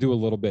just got to do a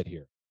little bit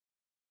here,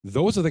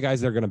 those are the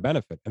guys that are going to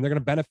benefit. And they're going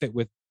to benefit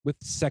with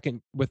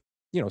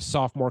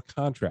sophomore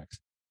contracts.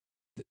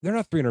 They're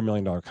not $300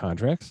 million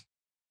contracts,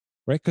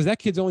 right? Because that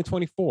kid's only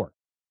 24.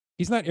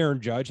 He's not Aaron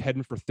Judge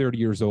heading for 30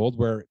 years old,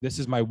 where this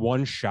is my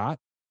one shot.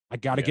 I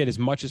got to get as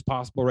much as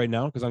possible right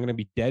now because I'm going to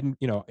be dead,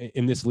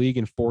 in this league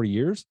in 4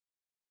 years.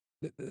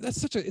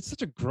 It's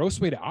such a gross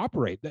way to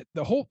operate.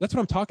 That's what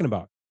I'm talking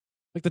about.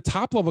 Like the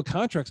top level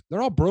contracts,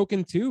 they're all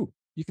broken too.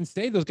 You can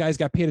say those guys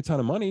got paid a ton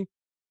of money,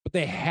 but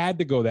they had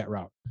to go that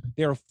route.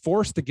 They are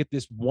forced to get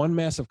this one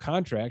massive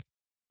contract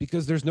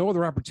because there's no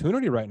other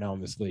opportunity right now in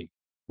this league.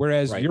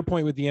 Whereas your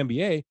point with the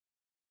NBA,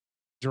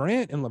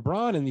 Durant and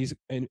LeBron and these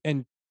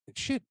and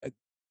shit,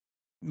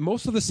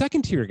 most of the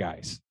second tier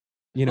guys,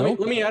 let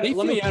me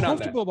add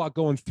comfortable about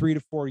going 3 to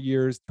 4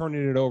 years,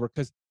 turning it over,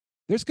 because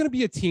there's going to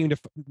be a team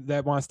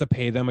that wants to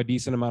pay them a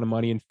decent amount of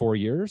money in 4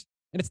 years,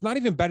 and it's not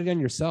even betting on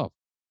yourself.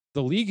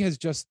 The league has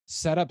just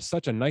set up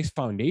such a nice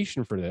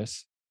foundation for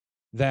this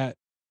that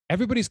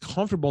everybody's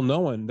comfortable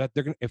knowing that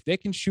if they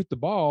can shoot the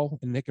ball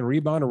and they can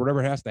rebound or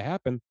whatever has to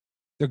happen,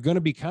 they're going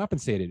to be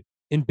compensated.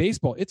 In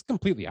baseball, it's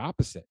completely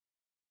opposite.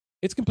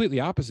 It's completely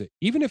opposite.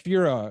 Even if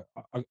you're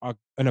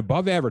an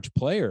above average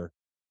player,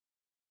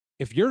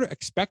 if you're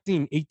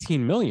expecting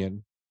 18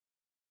 million,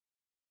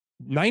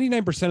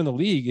 99% of the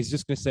league is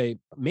just going to say,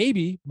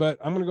 maybe, but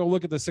I'm going to go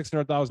look at the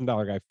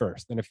 $600,000 guy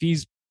first. And if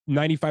he's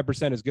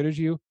 95% as good as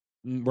you,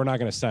 we're not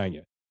going to sign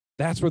you.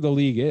 That's where the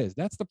league is.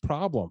 That's the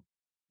problem.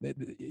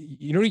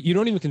 You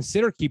don't even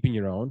consider keeping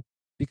your own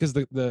because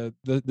the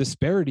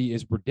disparity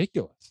is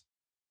ridiculous.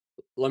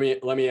 Let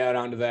me add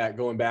on to that.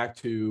 Going back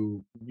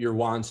to your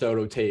Juan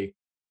Soto take,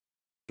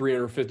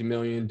 350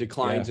 million,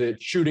 declines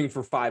it, shooting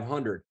for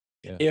 500.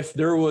 Yeah. If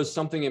there was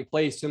something in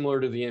place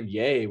similar to the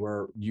NBA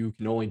where you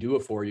can only do a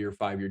 4-year,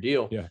 5-year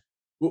deal,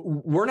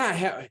 we're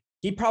not.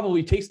 He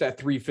probably takes that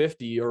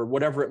 350 or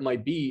whatever it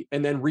might be,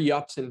 and then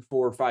re-ups in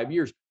 4 or 5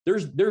 years.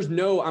 There's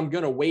no I'm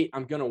gonna wait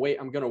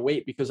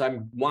because I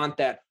want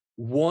that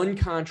one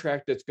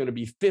contract that's going to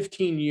be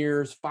 15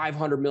 years,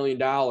 $500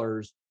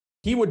 million.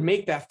 He would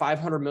make that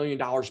 $500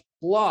 million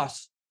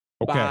plus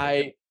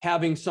by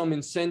having some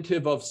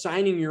incentive of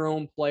signing your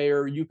own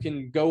player. You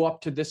can go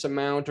up to this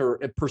amount or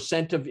a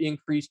percent of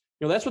increase.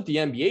 That's what the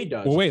NBA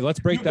does. Well, wait, let's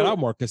break that out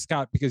more,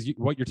 Scott, because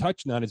what you're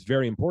touching on is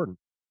very important.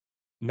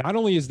 Not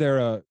only is there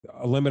a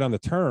limit on the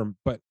term,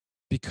 but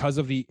because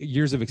of the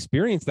years of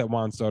experience that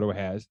Juan Soto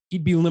has,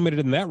 he'd be limited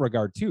in that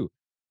regard too.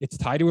 It's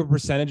tied to a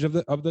percentage of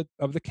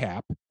the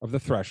cap, of the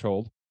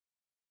threshold.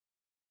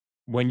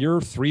 When you're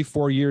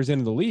 3-4 years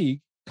into the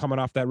league, coming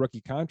off that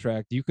rookie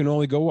contract, you can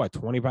only go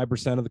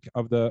 25%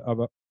 of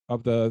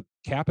the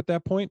cap at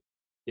that point.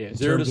 Yeah,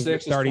 0 to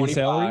 6 starting is 25.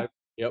 Salary.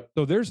 Yep.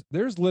 So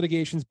there's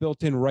litigations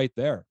built in right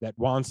there that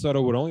Juan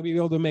Soto would only be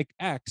able to make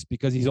X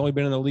because he's only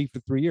been in the league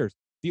for 3 years.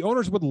 The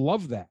owners would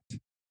love that.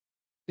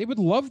 They would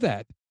love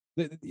that.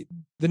 The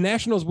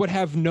Nationals would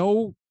have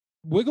no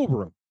wiggle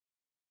room.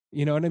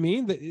 You know what I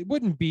mean? It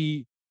wouldn't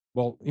be,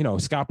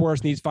 Scott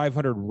Boras needs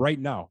 500 right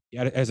now.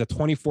 As a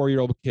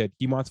 24-year-old kid,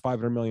 he wants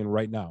 500 million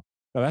right now.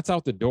 Now that's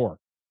out the door.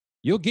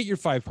 You'll get your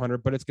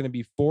 500, but it's going to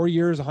be 4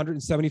 years,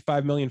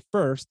 175 million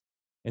first.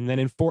 And then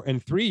in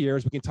 3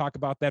 years, we can talk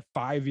about that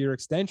 5-year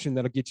extension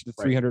that'll get you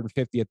to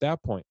 350 at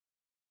that point.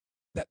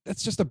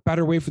 that's just a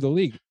better way for the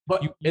league.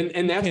 But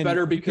and that's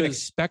better because you can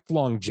expect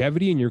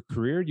longevity in your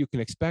career. You can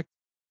expect,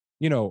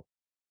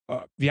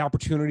 the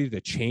opportunity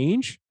to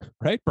change,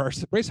 right?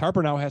 Bryce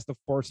Harper now has to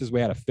force his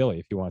way out of Philly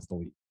if he wants to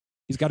leave.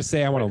 He's got to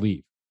say, I want to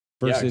leave,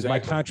 versus my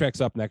contract's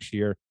up next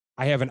year.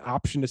 I have an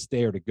option to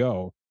stay or to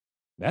go.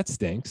 That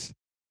stinks.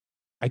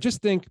 I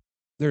just think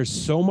there's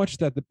so much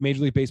that the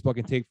Major League Baseball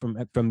can take from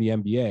the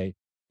NBA,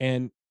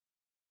 and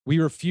we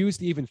refuse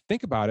to even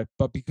think about it.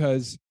 But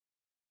because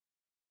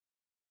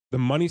the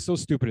money's so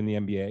stupid in the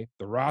NBA,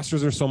 the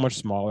rosters are so much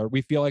smaller,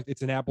 we feel like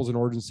it's an apples and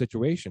oranges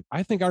situation.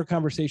 I think our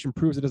conversation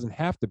proves it doesn't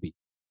have to be.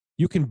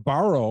 You can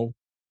borrow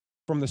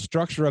from the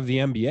structure of the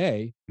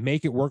NBA,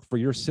 make it work for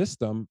your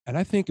system, and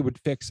I think it would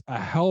fix a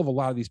hell of a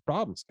lot of these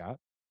problems, Scott.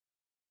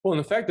 Well, and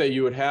the fact that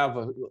you would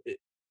have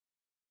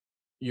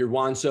your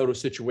Juan Soto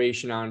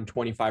situation on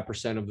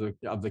 25%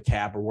 of the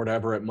cap or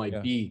whatever it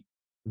might be,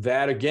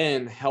 that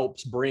again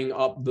helps bring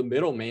up the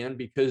middleman,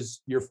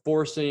 because you're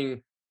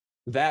forcing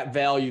that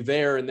value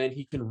there, and then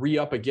he can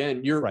re-up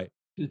again. You're right.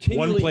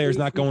 One player's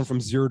not going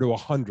from 0 to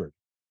 100.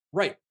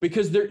 Right,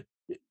 because they're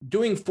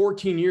doing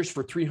 14 years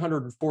for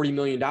 $340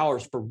 million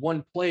for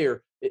one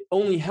player. It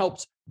only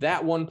helps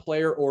that one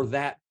player, or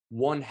that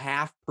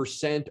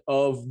 0.5%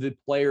 of the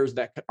players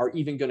that are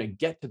even going to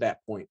get to that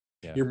point.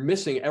 Yeah. You're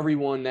missing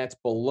everyone that's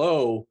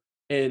below,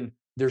 and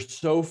they're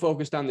so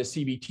focused on the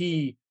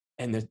CBT,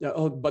 and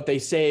but they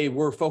say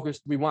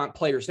we want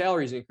player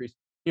salaries increase.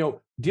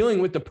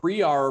 Dealing with the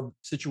pre-arb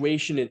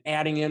situation and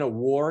adding in a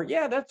WAR,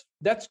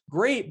 that's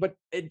great, but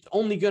it's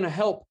only going to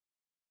help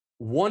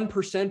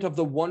 1% of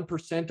the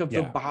 1% of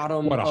the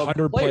bottom.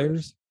 100 of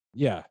players?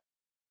 Yeah.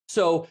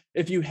 So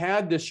if you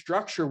had this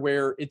structure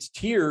where it's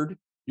tiered,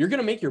 you're going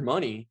to make your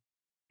money.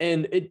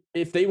 And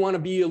if they want to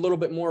be a little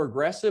bit more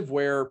aggressive,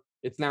 where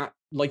it's not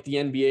like the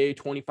NBA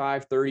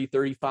 25, 30,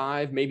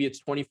 35, maybe it's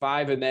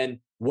 25 and then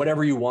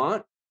whatever you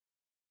want,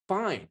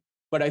 fine.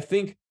 But I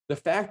think the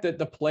fact that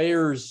the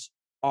players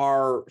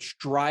are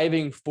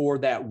striving for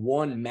that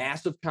one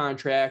massive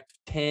contract,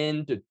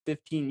 10 to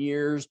 15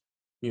 years,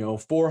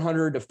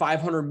 400 to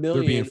 500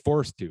 million.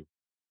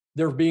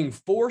 They're being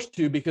forced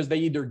to because they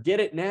either get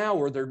it now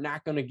or they're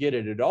not going to get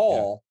it at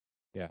all.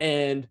 Yeah.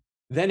 And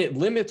then it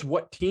limits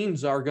what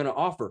teams are going to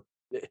offer.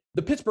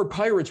 The Pittsburgh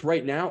Pirates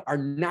right now are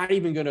not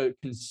even going to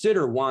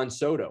consider Juan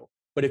Soto.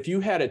 But if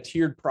you had a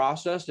tiered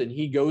process and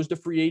he goes to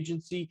free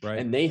agency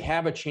and they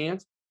have a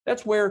chance,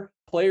 that's where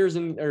players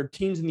or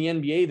teams in the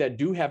NBA that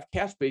do have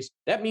cap space,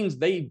 that means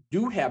they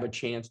do have a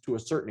chance to a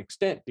certain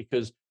extent.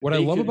 Because what I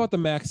love about the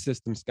max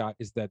system, Scott,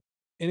 is that,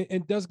 and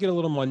it does get a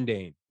little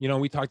mundane.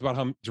 We talked about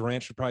how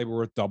Durant should probably be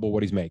worth double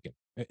what he's making,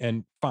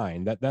 and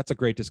fine, that's a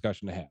great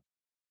discussion to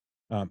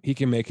have. He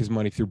can make his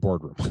money through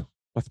boardroom.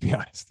 Let's be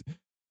honest.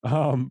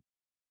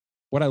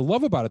 What I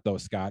love about it, though,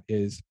 Scott,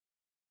 is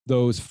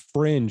those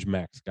fringe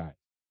max guys,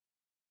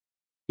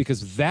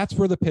 because that's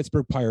where the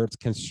Pittsburgh Pirates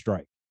can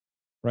strike.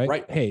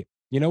 Right. Hey,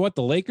 you know what?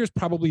 The Lakers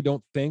probably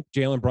don't think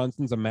Jalen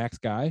Brunson's a max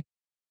guy,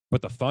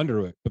 but the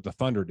Thunder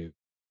do.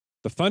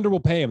 The Thunder will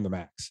pay him the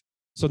max.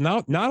 So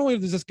now, not only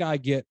does this guy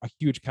get a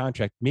huge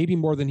contract, maybe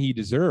more than he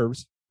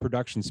deserves,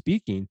 production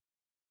speaking,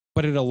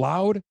 but it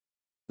allowed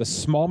the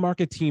small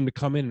market team to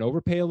come in and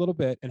overpay a little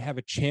bit and have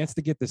a chance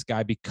to get this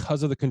guy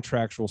because of the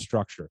contractual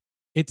structure.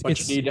 You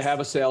need to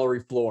have a salary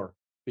floor,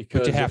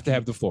 because you have to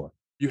have the floor.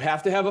 You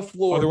have to have a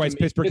floor. Otherwise,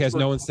 Pittsburgh has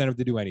no incentive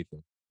to do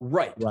anything.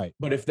 Right.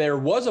 But if there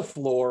was a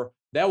floor,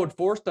 that would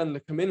force them to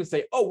come in and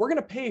say, oh, we're going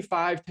to pay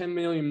 $5-10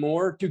 million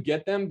more to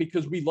get them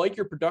because we like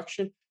your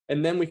production,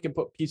 and then we can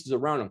put pieces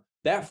around them.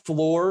 That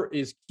floor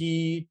is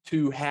key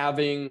to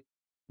having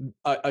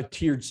a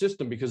tiered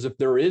system, because if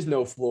there is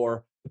no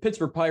floor, the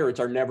Pittsburgh Pirates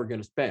are never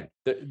going to spend.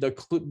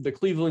 The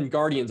Cleveland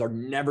Guardians are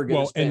never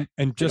going to spend.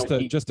 And just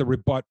to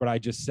rebut what I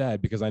just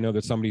said, because I know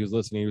that somebody who's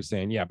listening who's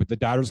saying, yeah, but the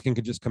Dodgers can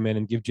just come in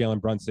and give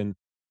Jalen Brunson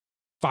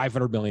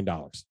 $500 million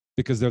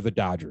because they're the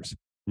Dodgers.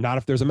 Not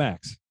if there's a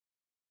max.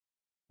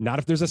 Not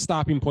if there's a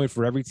stopping point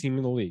for every team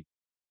in the league,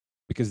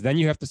 because then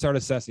you have to start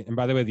assessing. And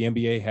by the way, the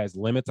NBA has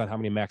limits on how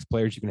many max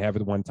players you can have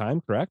at one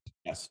time, correct?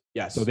 Yes.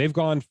 So they've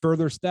gone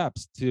further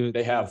steps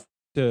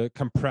to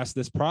compress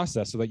this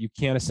process so that you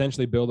can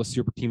essentially build a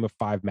super team of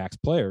 5 max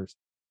players,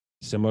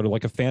 similar to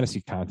like a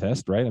fantasy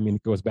contest, right? I mean,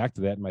 it goes back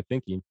to that in my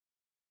thinking.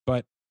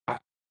 But I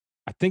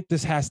think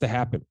this has to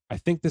happen. I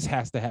think this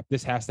has to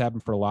happen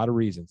for a lot of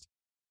reasons.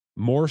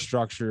 More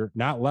structure,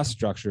 not less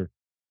structure.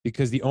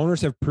 Because the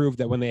owners have proved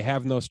that when they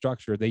have no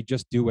structure, they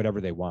just do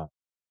whatever they want.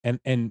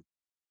 And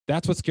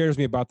that's what scares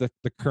me about the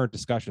current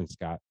discussion,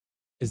 Scott,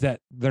 is that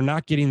they're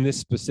not getting this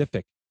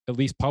specific, at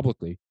least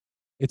publicly.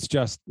 It's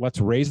just, let's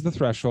raise the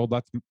threshold.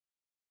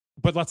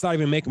 But let's not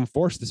even make them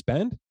forced to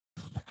spend.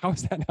 How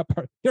is that not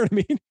part? You know what I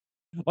mean?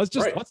 Let's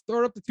throw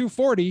it up to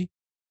 240,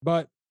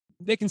 but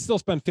they can still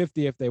spend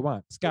 50 if they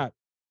want. Scott,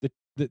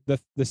 the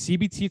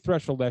CBT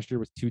threshold last year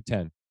was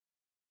 210.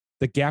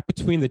 The gap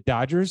between the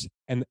Dodgers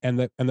and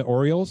the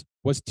Orioles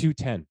was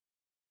 210.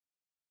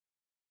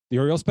 The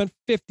Orioles spent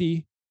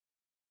 50.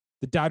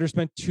 The Dodgers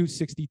spent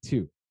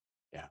 262.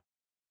 Yeah.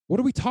 What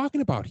are we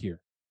talking about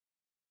here?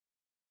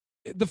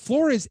 the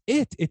floor is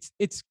it.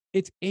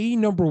 It's a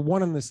number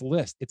one on this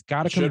list. It's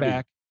got to come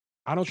back.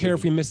 I don't care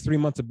if we miss 3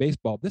 months of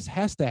baseball. This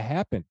has to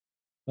happen.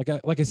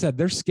 Like I said,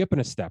 they're skipping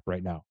a step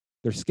right now.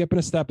 They're skipping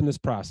a step in this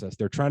process.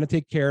 They're trying to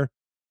take care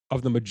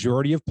of the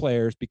majority of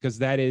players because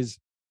that is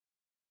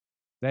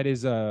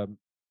a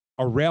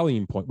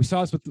rallying point. We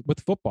saw this with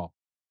football.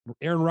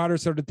 Aaron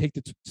Rodgers took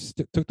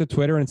to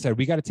Twitter and said,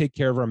 we got to take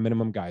care of our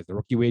minimum guys. The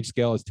rookie wage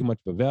scale is too much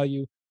of a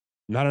value.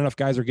 Not enough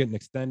guys are getting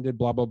extended,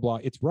 blah, blah, blah.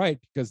 It's right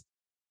because,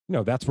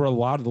 that's where a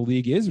lot of the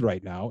league is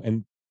right now.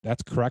 And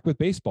that's correct with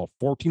baseball.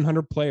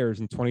 1,400 players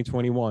in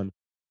 2021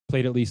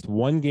 played at least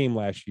one game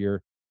last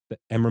year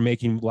and were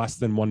making less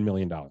than $1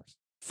 million.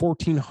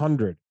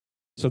 1,400.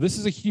 So this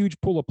is a huge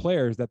pool of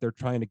players that they're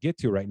trying to get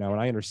to right now. And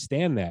I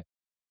understand that.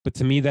 But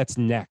to me, that's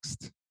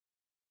next.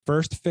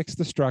 First, fix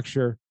the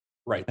structure.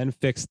 Right. Then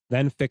fix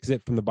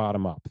it from the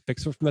bottom up.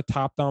 Fix it from the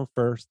top down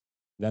first,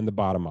 then the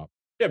bottom up.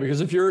 Yeah,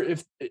 because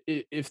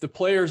if the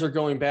players are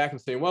going back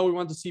and saying, well, we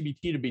want the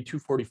CBT to be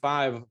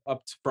 245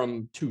 up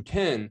from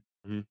 210,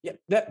 yeah,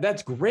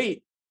 that's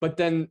great. But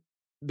then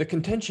the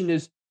contention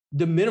is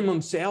the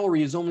minimum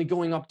salary is only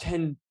going up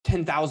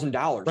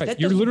 $10,000. Right.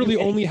 You're literally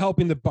only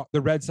helping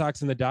the Red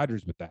Sox and the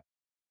Dodgers with that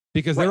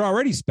because they're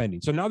already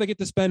spending. So now they get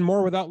to spend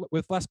more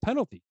with less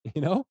penalty,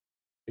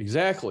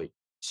 Exactly.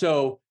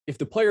 So if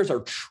the players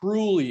are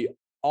truly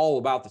all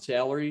about the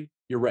salary,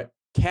 you're right.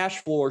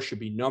 Cash floor should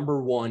be number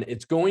one.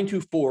 It's going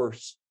to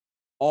force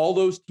all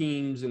those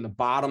teams in the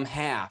bottom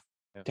half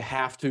to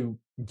have to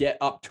get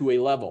up to a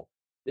level.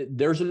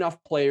 There's enough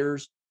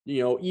players,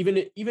 even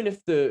if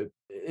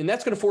and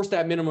that's going to force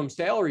that minimum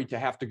salary to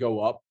have to go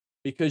up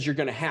because you're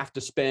going to have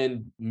to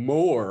spend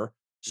more.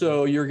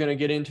 So you're going to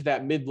get into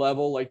that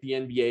mid-level like the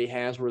NBA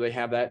has where they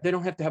have that. They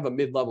don't have to have a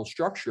mid-level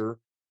structure,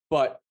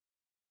 but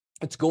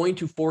it's going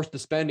to force the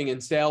spending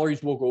and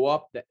salaries will go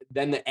up.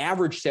 Then the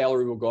average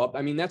salary will go up.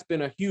 I mean, that's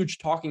been a huge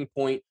talking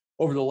point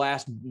over the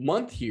last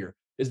month here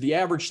is the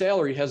average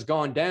salary has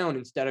gone down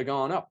instead of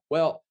gone up.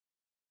 Well,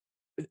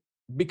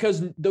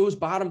 because those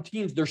bottom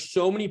teams, there's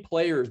so many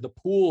players, the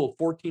pool of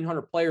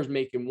 1,400 players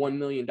making $1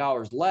 million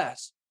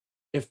less.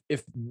 If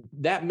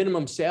that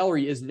minimum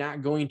salary is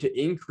not going to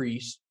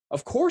increase,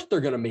 of course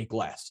they're going to make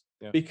less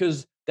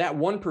because that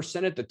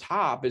 1% at the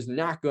top is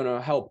not going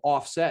to help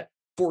offset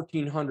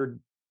 1,400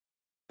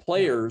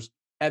 players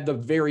at the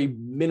very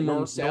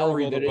minimum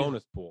salary that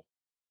bonus pool,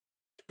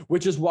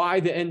 which is why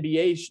the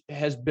NBA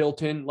has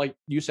built in, like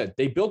you said,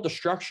 they built the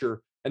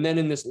structure. And then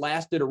in this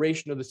last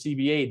iteration of the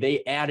CBA,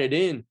 they added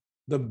in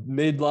the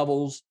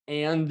mid-levels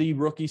and the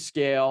rookie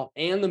scale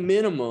and the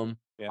minimum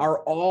are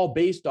all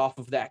based off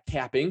of that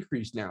cap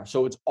increase now.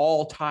 So it's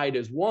all tied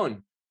as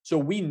one. So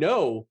we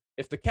know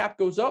if the cap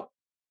goes up,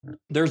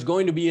 there's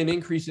going to be an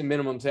increase in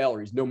minimum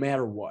salaries no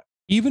matter what.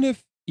 Even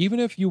if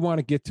you want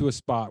to get to a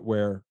spot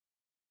where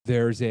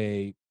there's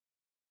a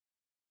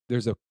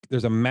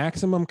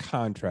maximum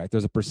contract,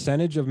 there's a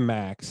percentage of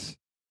max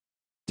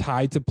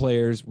tied to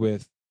players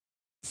with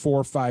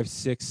 4, 5,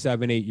 6,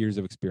 7, 8 years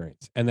of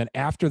experience. And then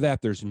after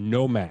that, there's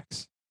no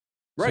max.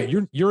 Right.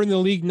 So you're in the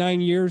league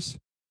 9 years,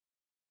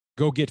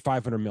 go get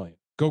 500 million.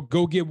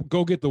 Go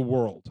get the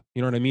world.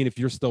 You know what I mean? If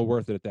you're still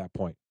worth it at that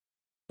point.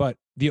 But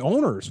the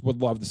owners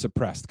would love the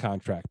suppressed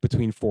contract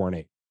between 4 and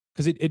 8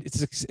 because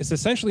it's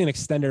essentially an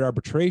extended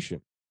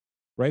arbitration,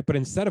 right? But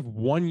instead of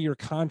 1-year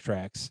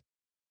contracts,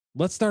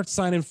 let's start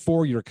signing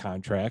 4-year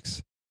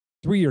contracts,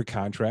 3-year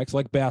contracts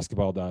like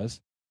basketball does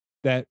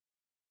that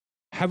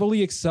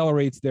heavily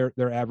accelerates their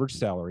average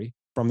salary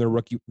from the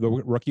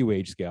rookie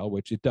wage scale,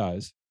 which it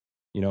does.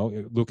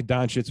 Luka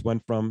Doncic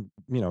went from,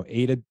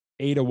 A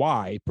to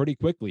Y pretty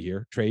quickly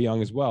here. Trae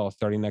Young as well,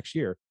 starting next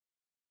year.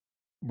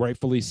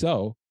 Rightfully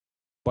so.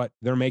 But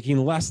they're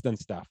making less than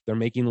Steph. They're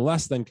making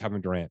less than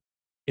Kevin Durant.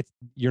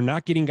 You're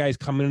not getting guys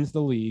coming into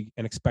the league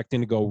and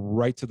expecting to go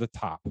right to the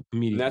top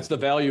immediately. And that's the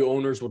value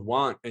owners would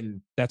want.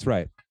 And that's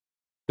right.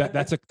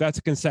 That's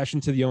a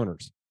concession to the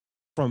owners.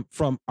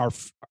 From our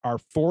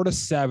 4 to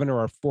 7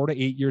 or our 4 to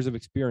 8 years of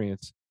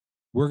experience,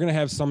 we're going to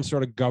have some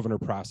sort of governor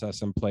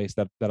process in place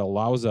that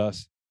allows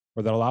us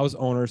or that allows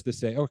owners to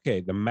say, okay,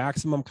 the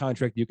maximum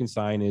contract you can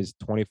sign is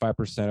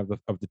 25%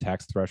 of the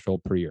tax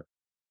threshold per year.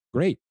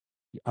 Great.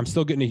 I'm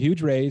still getting a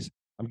huge raise.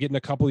 I'm getting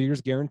a couple of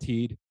years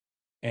guaranteed.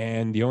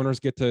 And the owners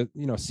get to,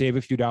 save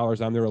a few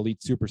dollars on their elite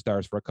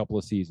superstars for a couple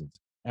of seasons.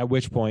 At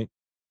which point,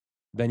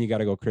 then you got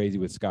to go crazy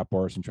with Scott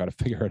Boras and try to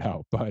figure it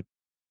out. But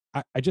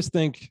I just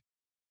think,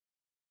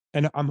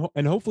 and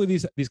hopefully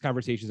these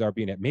conversations are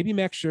being had. Maybe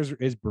Max Scherzer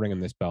is bringing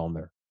this bell in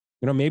there.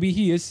 Maybe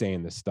he is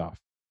saying this stuff.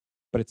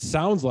 But it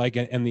sounds like,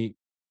 and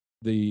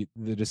the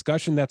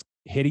discussion that's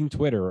hitting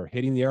Twitter or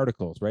hitting the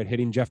articles, right,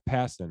 hitting Jeff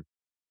Passan,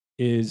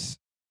 is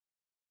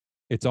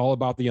it's all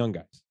about the young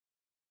guys.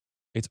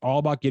 It's all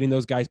about getting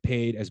those guys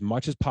paid as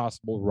much as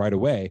possible right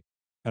away.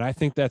 And I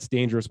think that's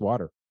dangerous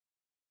water.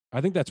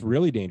 I think that's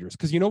really dangerous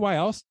because you know why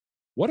else?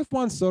 What if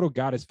Juan Soto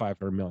got his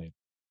 $500 million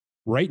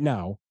right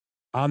now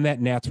on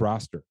that Nats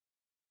roster?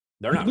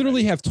 They're not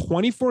literally have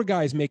 24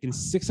 guys making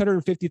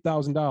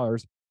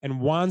 $650,000 and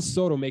Juan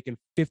Soto making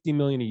 $50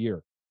 million a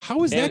year.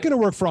 How is that going to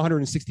work for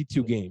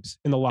 162 games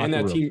in the locker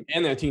room?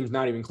 That team's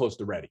not even close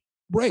to ready.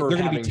 Right. They're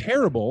going to be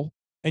terrible.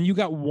 And you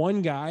got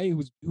one guy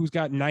who's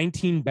got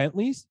 19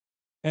 Bentleys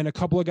and a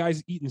couple of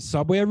guys eating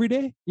Subway every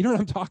day. You know what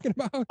I'm talking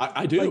about?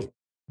 I do. Like,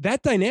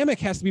 that dynamic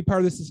has to be part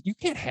of this. You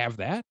can't have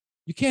that.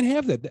 You can't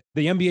have that.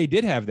 The NBA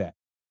did have that.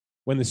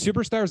 When the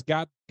superstars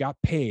got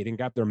paid and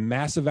got their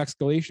massive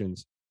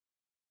escalations,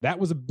 that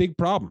was a big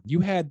problem.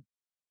 You had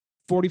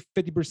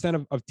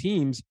 40-50% of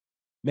teams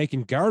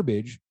making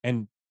garbage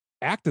and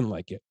acting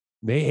like it.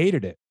 They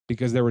hated it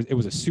because it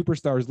was a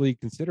superstars league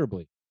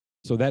considerably.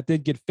 So that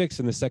did get fixed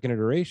in the second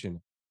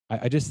iteration.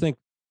 I just think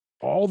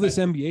all this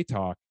NBA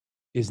talk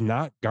is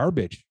not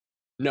garbage.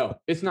 No,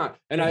 it's not.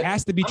 And it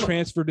has to be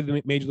transferred to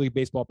the Major League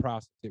Baseball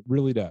process. It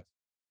really does.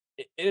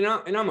 And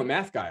I'm a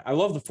math guy. I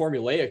love the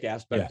formulaic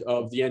aspect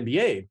of the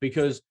NBA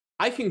because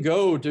I can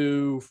go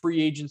to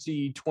free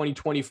agency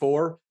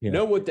 2024,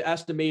 know what the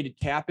estimated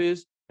cap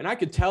is, and I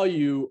could tell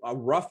you a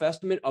rough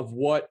estimate of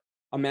what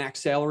a max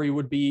salary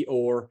would be,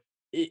 or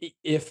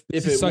if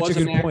it was such a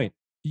good max, point.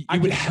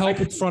 It would help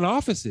with front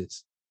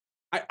offices.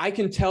 I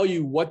can tell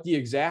you what the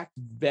exact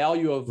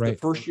value of the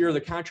first year of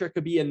the contract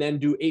could be, and then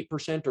do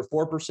 8%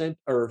 or 4%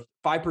 or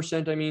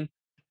 5%. I mean,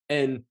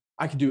 and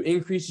I could do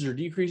increases or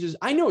decreases.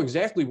 I know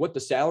exactly what the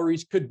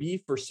salaries could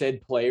be for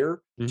said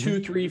player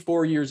 2, 3,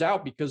 4 years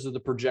out because of the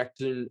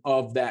projection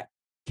of that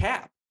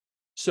cap.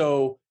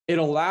 So it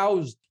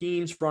allows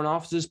teams, front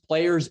offices,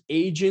 players,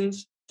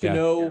 agents to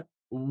know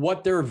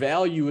what their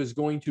value is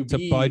going to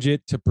be. To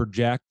budget, to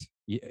project.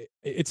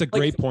 It's a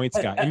great point,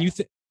 Scott.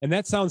 And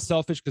that sounds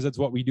selfish because that's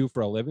what we do for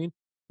a living.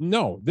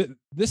 No,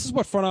 this is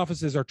what front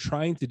offices are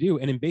trying to do.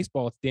 And in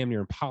baseball, it's damn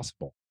near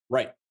impossible.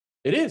 Right.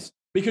 It is,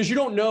 because you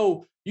don't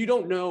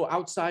know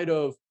outside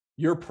of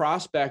your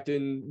prospect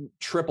in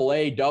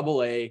AAA,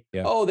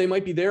 AA. Oh, they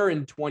might be there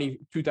in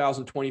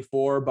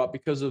 2024, but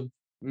because of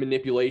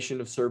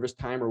manipulation of service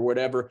time or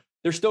whatever,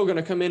 they're still going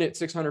to come in at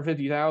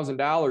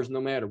 $650,000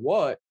 no matter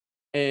what.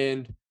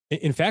 And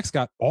in fact,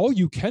 Scott, all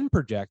you can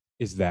project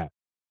is that.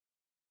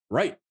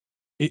 Right.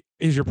 It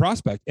is your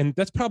prospect. And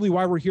that's probably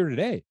why we're here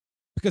today,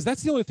 because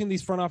that's the only thing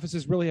these front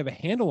offices really have a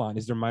handle on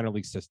is their minor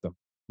league system.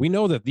 We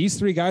know that these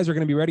three guys are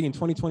going to be ready in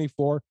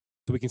 2024,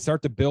 so we can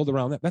start to build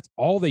around that. That's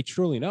all they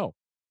truly know.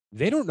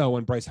 They don't know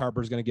when Bryce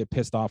Harper is going to get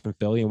pissed off in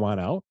Philly and want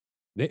out.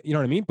 You know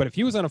what I mean? But if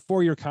he was on a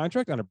 4-year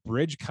contract, on a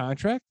bridge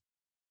contract,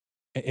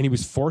 and he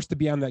was forced to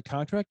be on that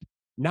contract,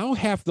 now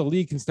half the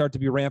league can start to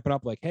be ramping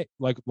up like, hey,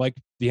 like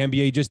the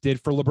NBA just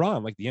did for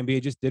LeBron, like the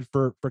NBA just did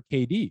for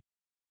KD.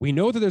 We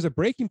know that there's a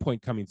breaking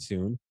point coming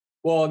soon.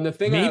 Well, and the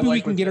thing maybe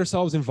we can get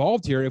ourselves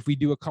involved here if we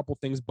do a couple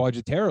things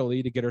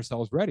budgetarily to get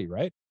ourselves ready,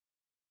 right?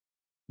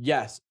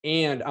 Yes.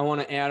 And I want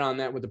to add on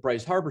that with the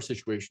Bryce Harper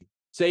situation.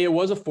 Say it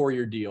was a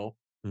 4-year deal.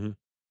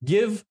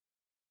 Give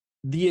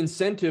the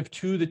incentive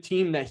to the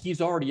team that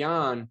he's already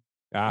on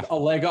a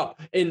leg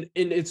up. And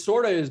it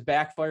sort of is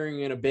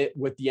backfiring in a bit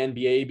with the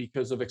NBA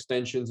because of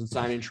extensions and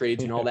sign-in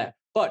trades and all that.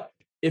 But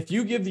if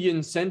you give the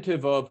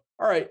incentive of,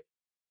 all right,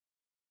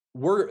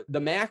 the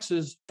max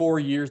is 4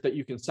 years that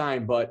you can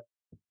sign, but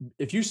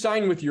if you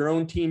sign with your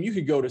own team, you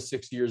could go to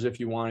 6 years if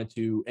you wanted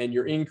to, and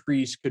your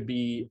increase could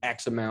be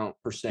X amount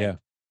 %. Yeah.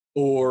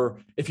 Or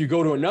if you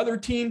go to another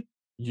team,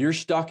 you're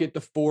stuck at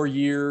the 4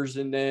 years.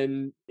 And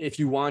then if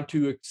you want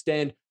to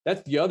extend,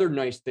 that's the other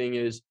nice thing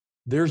is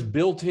there's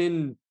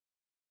built-in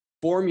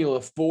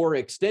formula for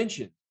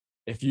extension.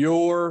 If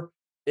you're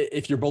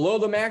below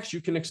the max,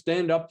 you can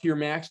extend up to your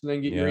max and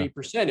then get your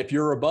 8%. If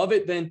you're above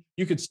it, then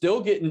you could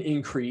still get an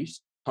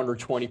increase,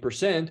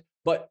 120%,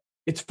 but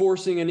it's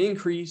forcing an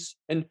increase.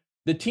 And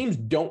the teams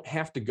don't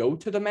have to go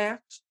to the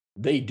max.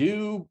 They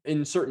do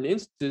in certain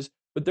instances,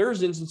 but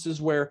there's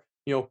instances where,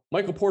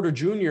 Michael Porter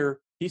Jr.,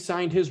 he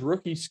signed his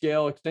rookie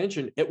scale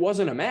extension. It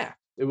wasn't a max.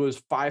 It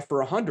was 5 for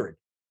 100.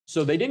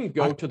 So they didn't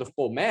go to the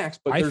full max,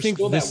 but I think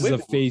this is a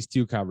phase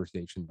 2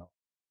 conversation though.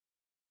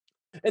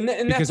 And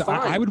because that's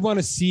fine. I would want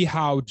to see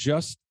how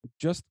just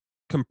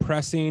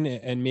compressing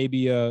and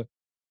maybe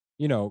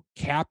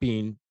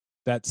capping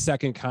that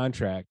second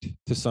contract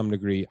to some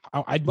degree.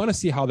 I'd want to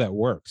see how that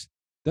works.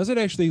 Does it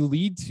actually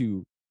lead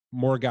to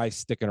more guys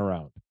sticking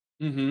around?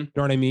 You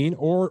know what I mean?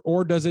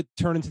 Or does it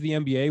turn into the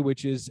NBA,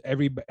 which is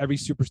every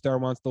superstar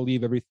wants to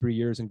leave every 3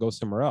 years and go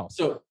somewhere else?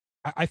 So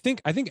I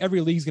think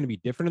every league is going to be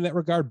different in that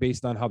regard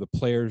based on how the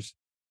players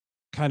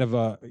kind of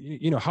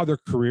how their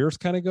careers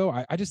kind of go.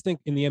 I just think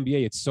in the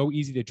NBA it's so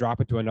easy to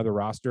drop into another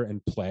roster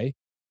and play.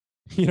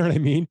 You know what I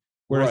mean?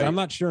 Whereas I'm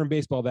not sure in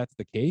baseball that's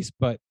the case,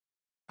 but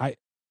I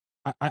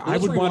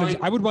would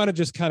want to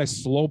just kind of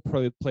slow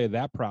play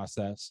that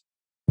process,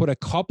 put a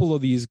couple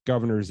of these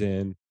governors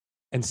in,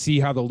 and see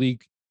how the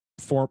league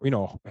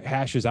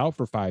hashes out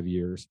for 5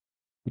 years.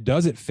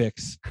 Does it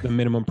fix the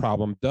minimum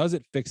problem? Does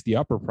it fix the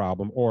upper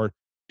problem? Or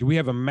do we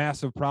have a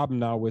massive problem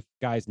now with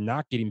guys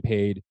not getting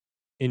paid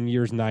in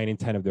years 9 and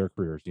 10 of their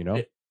careers?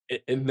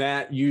 And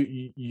that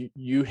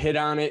you hit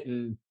on it.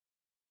 And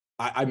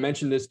I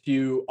mentioned this to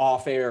you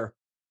off air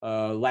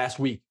last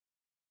week.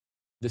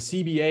 The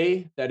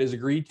CBA that is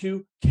agreed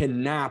to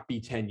cannot be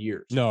 10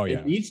 years. No,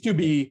 It needs to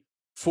be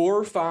 4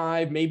 or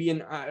 5,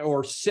 maybe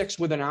or 6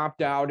 with an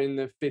opt-out in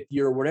the 5th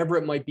year, whatever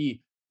it might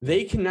be.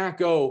 They cannot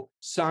go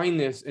sign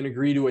this and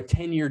agree to a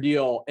 10-year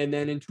deal. And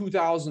then in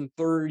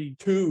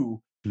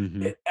 2032,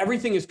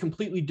 everything is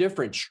completely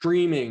different.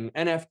 Streaming,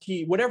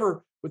 NFT,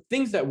 whatever, with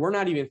things that we're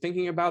not even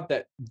thinking about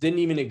that didn't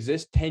even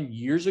exist 10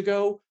 years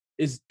ago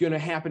is going to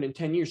happen in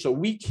 10 years. So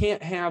we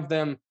can't have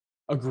them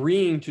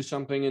agreeing to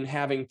something and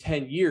having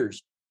 10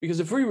 years. Because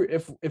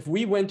if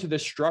we went to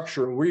this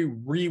structure and we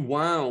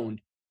rewound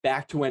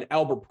back to when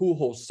Albert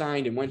Pujols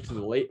signed and went to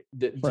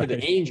the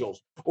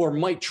Angels, or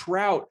Mike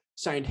Trout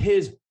signed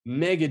his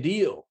mega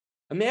deal.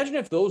 Imagine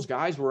if those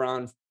guys were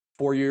on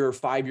 4-year or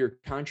 5-year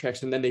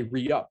contracts and then they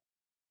re-up.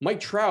 Mike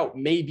Trout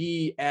may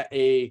be at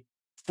a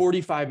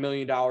 $45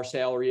 million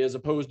salary as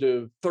opposed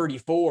to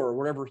 34 or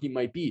whatever he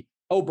might be.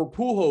 Albert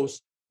Pujols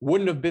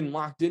wouldn't have been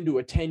locked into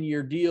a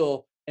 10-year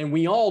deal. And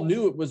we all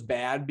knew it was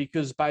bad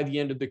because by the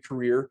end of the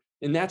career,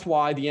 and that's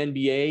why the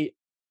NBA,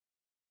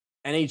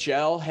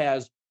 NHL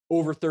has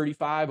over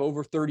 35,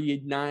 over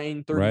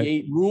 39,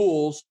 38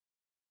 rules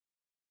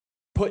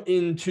put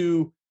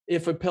into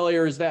if a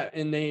player is that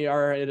and they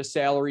are at a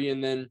salary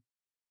and then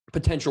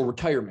potential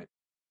retirement.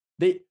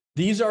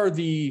 These are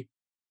the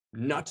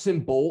nuts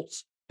and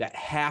bolts that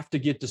have to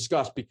get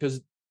discussed, because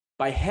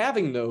by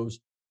having those,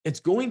 it's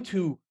going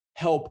to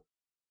help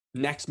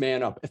next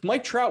man up. If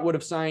Mike Trout would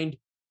have signed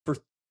for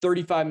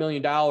 $35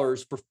 million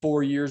for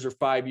 4 years or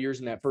 5 years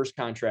in that first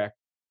contract,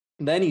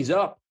 then he's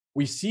up.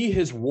 We see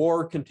his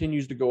WAR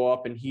continues to go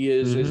up and he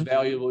is as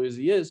valuable as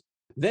he is.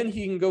 Then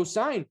he can go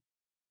sign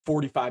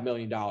 $45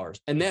 million.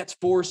 And that's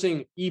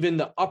forcing even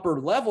the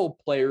upper level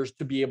players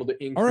to be able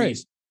to increase.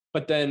 Right.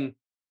 But then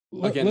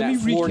again, let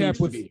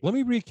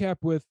me recap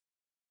with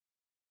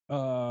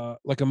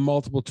like a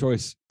multiple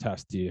choice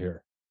test to you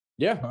here.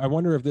 Yeah. I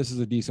wonder if this is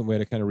a decent way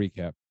to kind of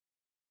recap.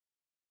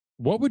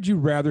 What would you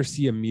rather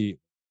see immediately?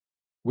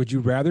 Would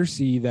you rather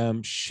see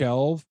them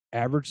shelve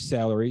average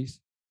salaries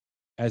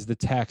as the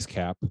tax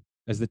cap,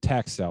 as the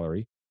tax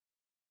salary,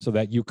 so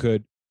that you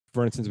could,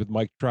 for instance, with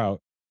Mike Trout,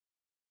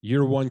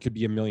 year 1 could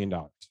be $1 million.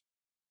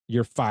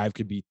 Year 5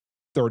 could be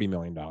 $30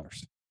 million.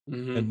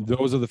 And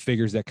those are the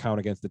figures that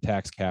count against the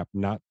tax cap,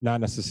 not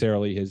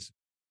necessarily his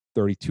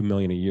 $32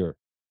 million a year.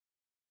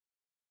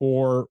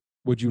 Or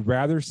would you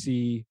rather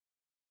see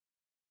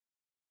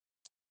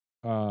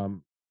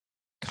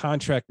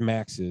contract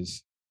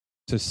maxes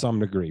to some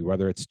degree,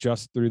 whether it's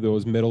just through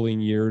those middling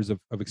years of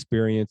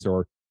experience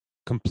or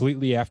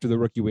completely after the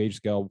rookie wage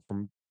scale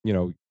from,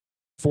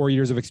 4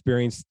 years of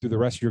experience through the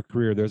rest of your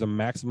career, there's a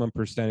maximum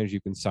percentage you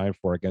can sign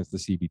for against the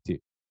CBT?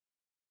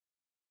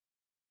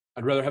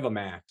 I'd rather have a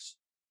max.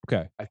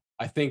 Okay.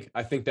 I think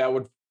that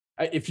would,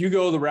 if you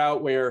go the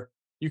route where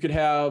you could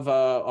have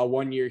a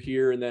 1 year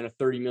here and then a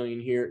 30 million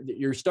here,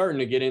 you're starting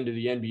to get into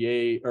the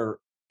NBA or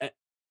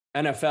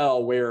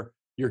NFL where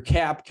your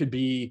cap could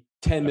be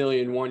 10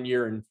 million 1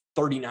 year and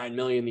 39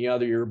 million the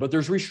other year, but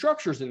there's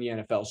restructures in the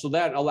NFL. So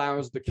that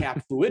allows the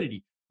cap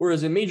fluidity.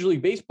 Whereas in Major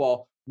League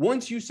Baseball,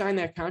 once you sign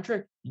that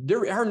contract,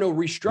 there are no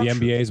restructures.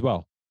 The NBA as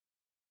well.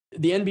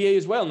 The NBA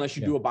as well, unless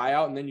you do a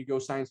buyout and then you go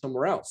sign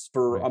somewhere else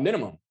for a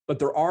minimum. But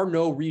there are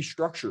no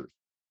restructures.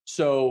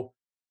 So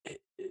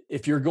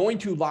if you're going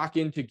to lock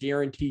into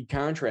guaranteed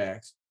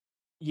contracts,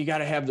 you got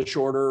to have the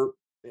shorter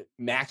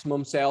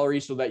maximum salary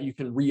so that you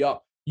can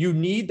re-up. You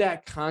need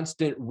that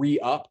constant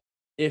re-up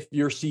if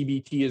your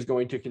CBT is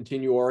going to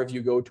continue, or if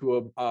you go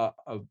to a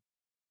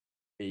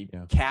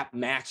cap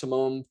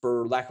maximum,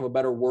 for lack of a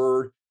better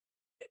word.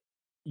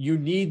 You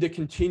need the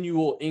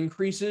continual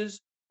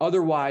increases.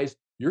 Otherwise,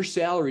 your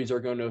salaries are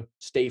going to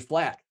stay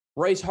flat.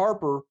 Bryce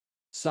Harper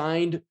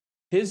signed,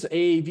 his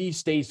AAV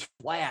stays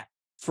flat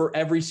for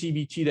every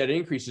CBT that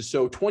increases.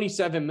 So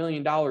 $27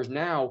 million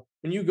now,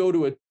 when you go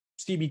to a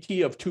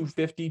CBT of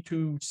 250,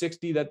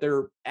 260 that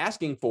they're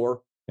asking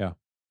for,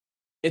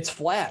 it's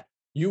flat.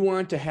 You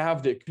want to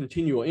have the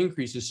continual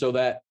increases so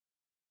that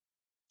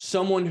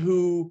someone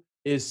who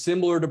is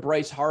similar to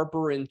Bryce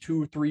Harper in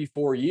 2, 3,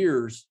 4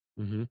 years,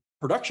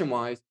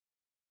 production-wise,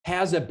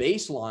 has a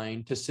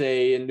baseline to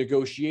say in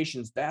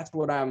negotiations, that's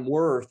what I'm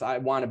worth. I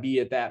want to be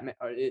at that,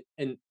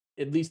 and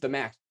at least the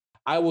max.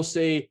 I will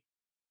say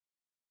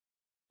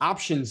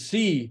option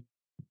C,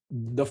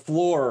 the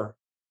floor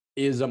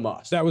is a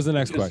must. That was the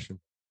next question.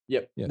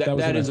 Yep.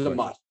 That is a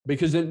must,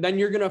 because then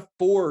you're going to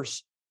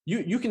force,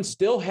 you can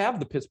still have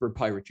the Pittsburgh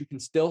Pirates. You can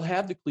still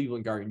have the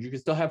Cleveland Guardians. You can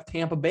still have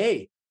Tampa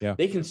Bay. Yeah.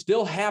 They can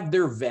still have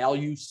their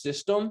value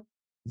system.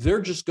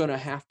 They're just going to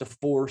have to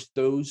force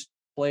those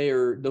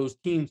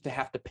teams to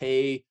have to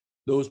pay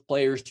those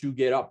players to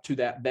get up to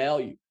that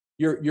value.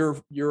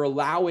 You're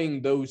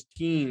allowing those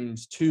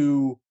teams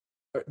to,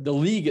 the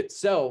league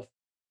itself,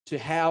 to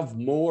have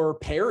more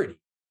parity,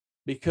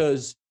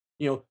 because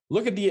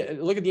look at the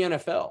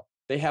NFL.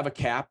 They have a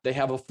cap, they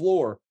have a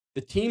floor.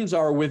 The teams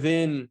are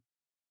within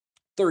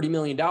 $30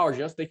 million.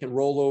 Yes, they can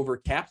roll over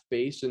cap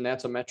space, and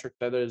that's a metric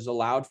that is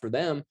allowed for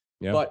them.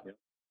 Yeah. But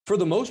for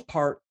the most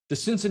part, the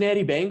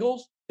Cincinnati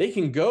Bengals, they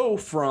can go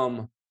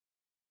from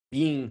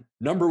being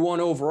number one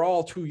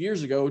overall 2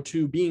 years ago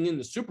to being in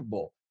the Super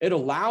Bowl. It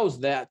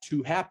allows that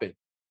to happen.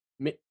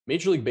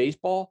 Major League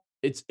Baseball,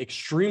 it's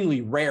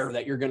extremely rare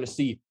that you're going to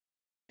see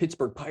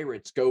Pittsburgh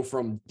Pirates go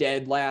from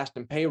dead last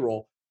in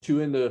payroll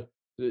to in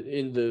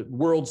the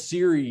World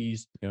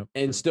Series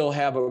and still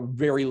have a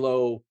very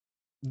low.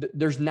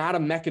 There's not a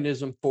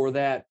mechanism for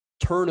that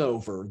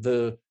turnover,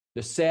 the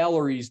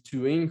salaries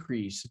to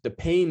increase, the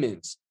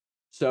payments.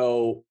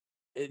 So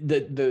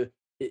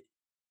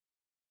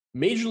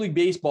Major League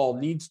Baseball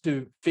needs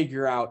to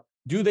figure out,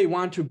 do they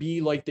want to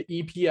be like the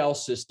EPL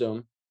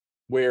system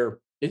where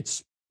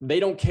they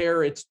don't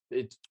care, it's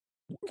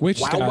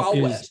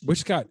Wild West. Which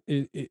Scott,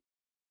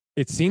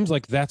 it seems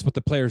like that's what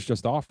the players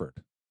just offered.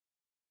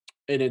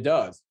 And it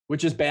does,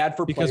 which is bad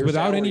for because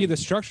without any of the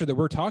structure that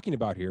we're talking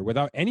about here,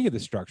 without any of the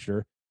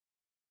structure,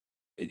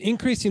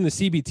 increasing the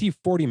CBT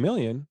 40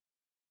 million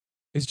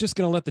is just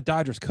going to let the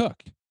Dodgers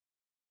cook.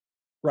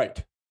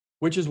 Right.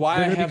 Which is why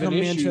I have an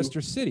issue.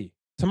 Manchester City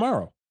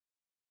tomorrow.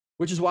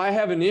 Which is why I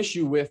have an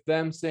issue with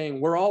them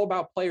saying we're all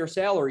about player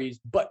salaries,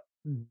 but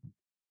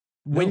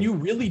when you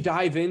really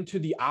dive into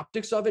the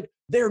optics of it,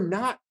 they're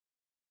not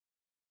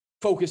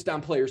focused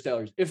on player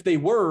salaries. If they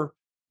were,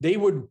 they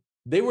would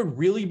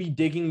really be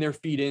digging their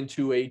feet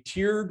into a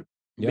tiered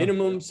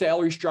minimum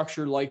salary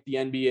structure like the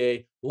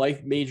NBA,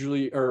 like Major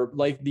League, or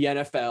like the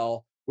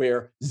NFL,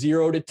 where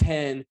 0 to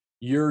 10,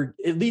 you're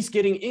at least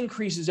getting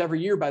increases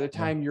every year by the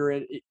time you're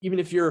in. Even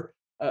if you're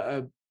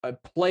a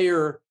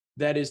player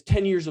that is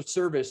 10 years of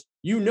service,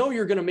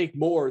 you're going to make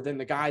more than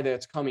the guy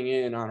that's coming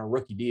in on a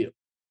rookie deal.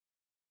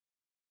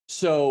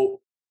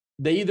 So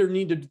they either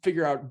need to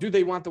figure out, do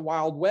they want the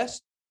Wild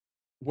West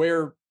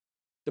where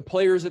the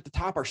players at the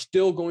top are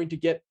still going to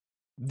get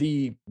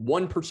the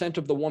 1%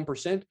 of the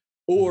 1%,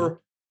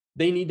 or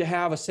they need to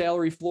have a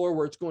salary floor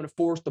where it's going to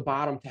force the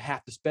bottom to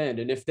have to spend.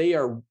 And if they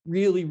are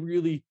really,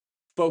 really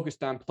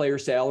focused on player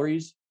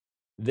salaries,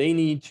 they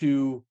need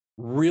to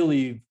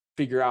really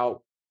figure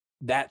out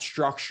that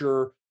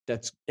structure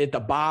that's at the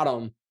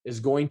bottom is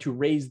going to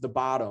raise the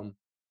bottom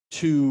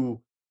to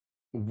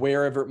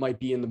wherever it might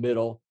be in the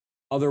middle.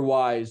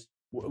 Otherwise,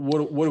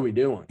 what are we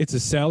doing? It's a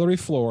salary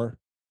floor.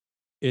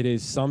 It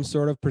is some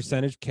sort of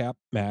percentage cap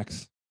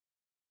max.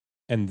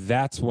 And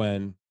that's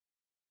when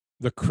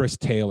the Chris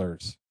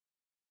Taylors,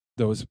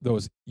 those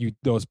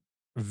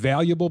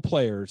valuable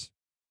players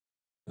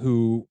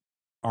who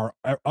are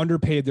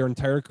underpaid their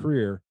entire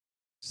career,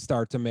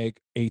 start to make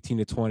 18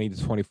 to 20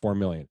 to 24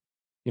 million.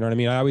 You know what I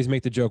mean? I always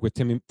make the joke with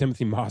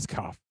Timothy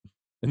Mozgov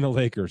and the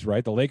Lakers,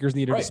 right? The Lakers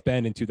needed to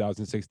spend in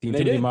 2016.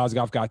 Timothy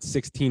Mozgov got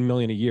 16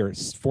 million a year,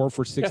 4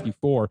 for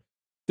 64. Yeah.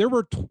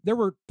 There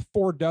were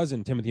 4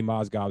 dozen Timothy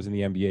Mozgovs in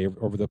the NBA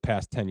over the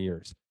past 10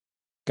 years.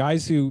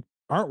 Guys who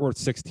aren't worth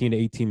 16 to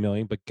 18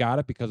 million, but got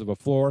it because of a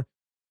floor,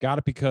 got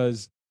it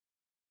because,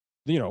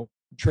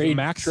 trade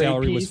max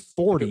salary was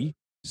 40.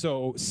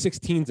 So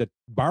 16's a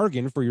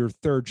bargain for your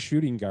third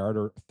shooting guard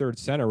or third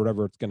center,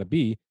 whatever it's going to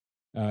be,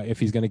 if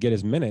he's going to get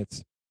his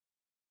minutes.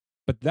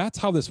 But that's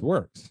how this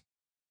works.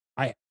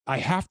 I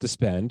have to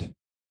spend.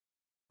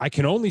 I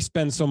can only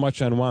spend so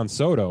much on Juan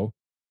Soto,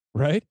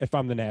 right? If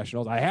I'm the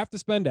Nationals, I have to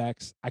spend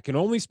X. I can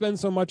only spend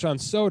so much on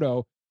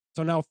Soto.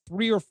 So now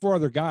 3 or 4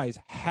 other guys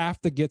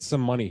have to get some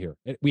money here.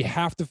 We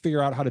have to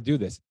figure out how to do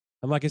this.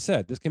 And like I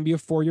said, this can be a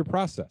 4-year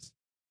process.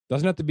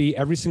 Doesn't have to be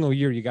every single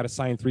year you got to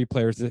sign 3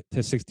 players to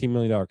 $16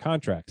 million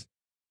contracts.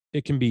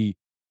 It can be,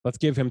 let's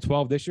give him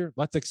 12 this year.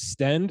 Let's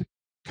extend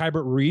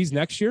Kybert Ruiz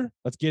next year.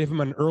 Let's give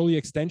him an early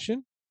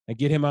extension and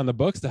get him on the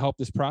books to help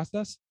this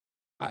process.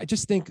 I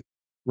just think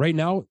right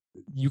now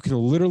you can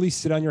literally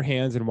sit on your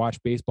hands and watch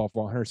baseball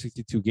for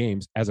 162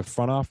 games as a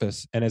front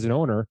office and as an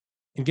owner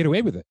and get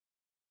away with it.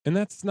 And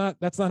that's not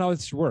how it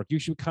should work. You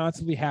should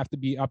constantly have to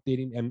be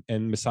updating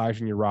and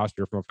massaging your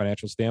roster from a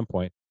financial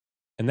standpoint.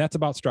 And that's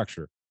about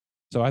structure.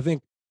 So I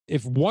think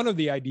if one of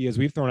the ideas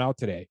we've thrown out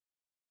today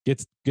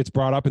gets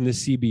brought up in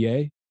this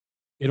CBA,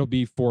 it'll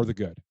be for the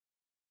good.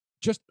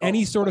 Just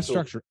any sort of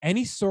structure,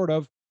 any sort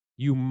of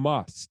you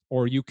must,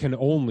 or you can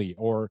only,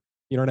 or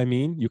you know what I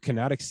mean? You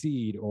cannot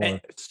exceed,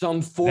 or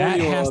some formula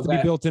that has to be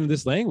built into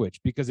this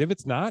language. Because if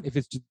it's not, if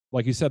it's just,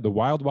 like you said, the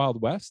wild,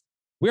 wild west,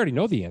 we already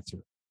know the answer.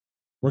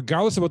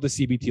 Regardless of what the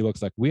CBT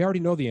looks like, we already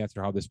know the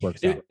answer how this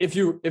works out. If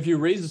you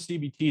raise the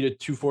CBT to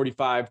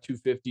 245,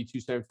 250,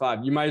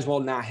 275, you might as well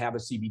not have a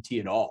CBT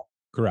at all.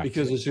 Correct.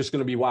 Because it's just going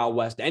to be Wild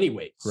West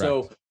anyway. Correct.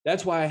 So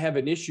that's why I have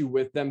an issue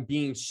with them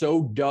being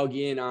so dug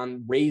in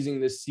on raising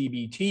this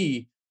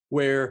CBT,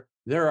 where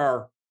there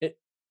are,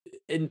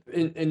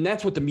 and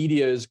that's what the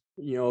media is,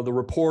 the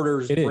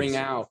reporters bring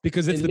out.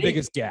 Because it's the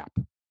biggest gap.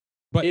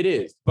 But it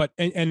is. But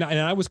and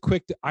I was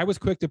quick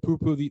to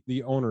poo-poo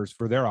the owners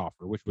for their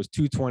offer, which was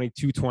 220,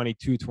 220,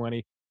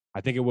 220.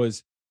 I think it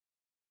was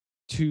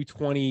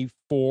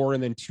 224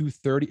 and then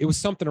 230. It was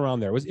something around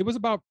there. It was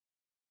about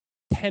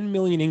 10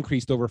 million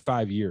increased over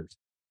 5 years.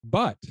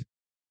 But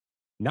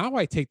now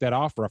I take that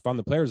offer if I'm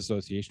the Players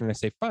Association and I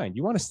say, fine,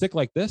 you want to stick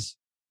like this?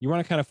 You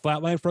want to kind of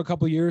flatline for a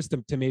couple of years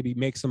to maybe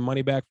make some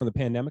money back from the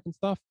pandemic and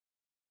stuff?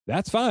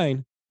 That's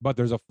fine, but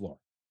there's a floor.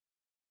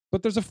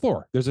 but there's a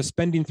floor. There's a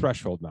spending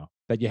threshold now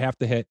that you have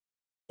to hit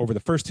over the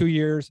first 2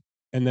 years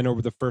and then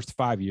over the first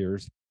 5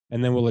 years.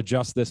 And then we'll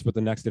adjust this with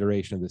the next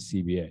iteration of the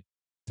CBA.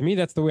 To me,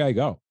 that's the way I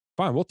go.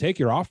 Fine, we'll take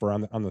your offer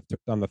on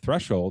the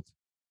thresholds,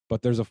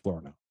 but there's a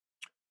floor now.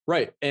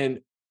 Right.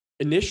 And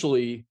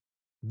initially,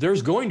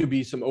 there's going to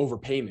be some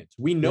overpayments.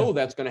 We know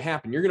that's going to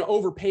happen. You're going to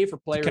overpay for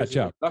players catch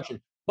up.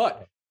 Production.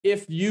 But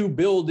if you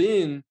build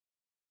in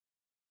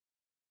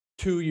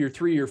 2-year,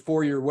 3-year,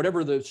 4-year,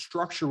 whatever the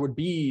structure would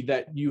be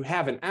that you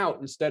have an out,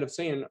 instead of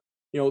saying,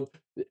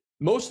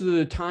 most of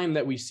the time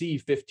that we see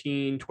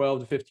 12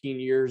 to 15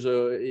 years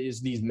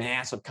is these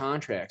massive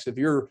contracts. If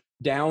you're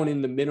down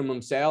in the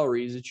minimum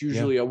salaries, it's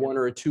usually a 1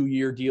 or a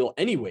 2-year deal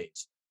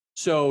anyways.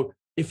 So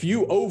if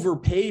you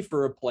overpay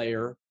for a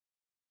player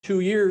 2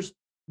 years,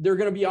 they're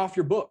going to be off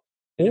your book.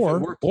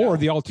 Or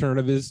the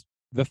alternative is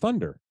the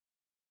Thunder.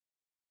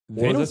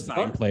 They don't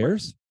sign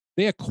players.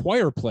 They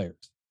acquire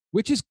players,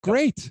 which is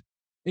great.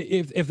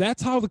 If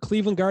that's how the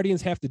Cleveland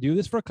Guardians have to do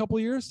this for a couple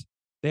of years,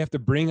 they have to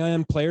bring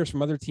on players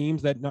from other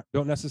teams that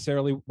don't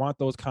necessarily want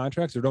those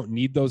contracts or don't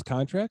need those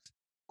contracts.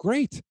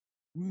 Great.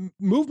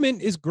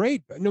 Movement is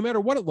great, no matter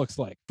what it looks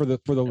like for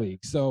the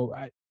league. So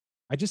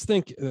I just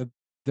think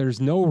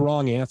there's no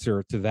wrong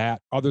answer to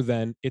that other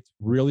than it's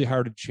really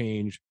hard to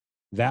change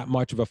that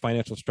much of a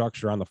financial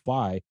structure on the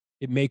fly.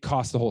 It may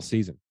cost the whole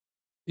season.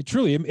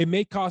 It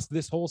may cost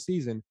this whole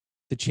season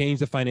to change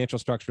the financial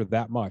structure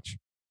that much,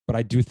 but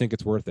I do think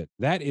it's worth it.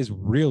 That is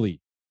really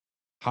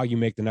how you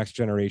make the next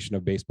generation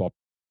of baseball,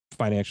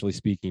 financially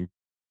speaking,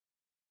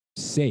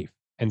 safe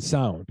and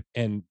sound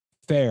and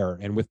fair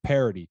and with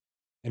parity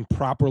and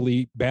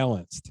properly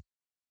balanced.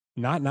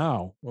 Not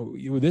now.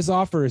 This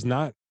offer is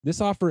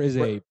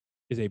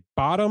a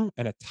bottom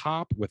and a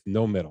top with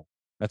no middle.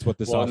 That's what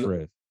this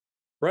offer is.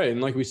 Right.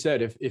 And like we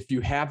said, if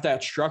you have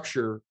that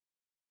structure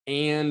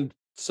and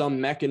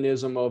some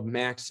mechanism of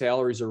max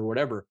salaries or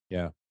whatever,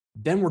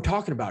 then we're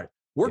talking about it.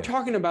 We're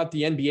talking about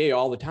the NBA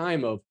all the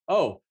time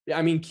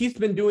Keith's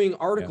been doing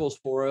articles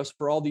for us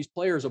for all these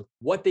players of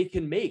what they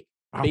can make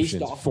options,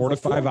 based off 4 to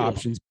 5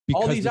 options.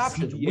 All these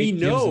options. We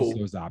know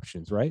those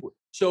options, right?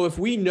 So if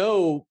we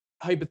know,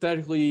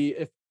 hypothetically,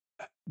 if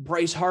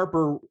Bryce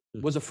Harper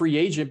was a free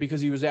agent because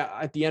he was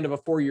at the end of a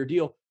 4-year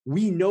deal,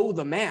 we know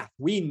the math.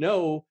 We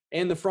know,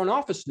 and the front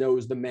office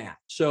knows the math.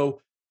 So,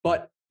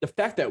 but the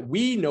fact that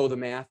we know the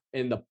math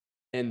and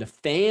the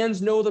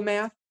fans know the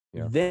math,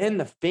 then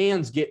the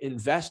fans get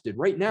invested.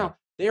 Right now,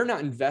 they're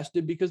not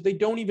invested because they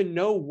don't even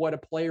know what a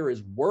player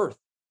is worth.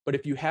 But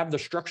if you have the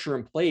structure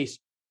in place,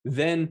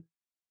 then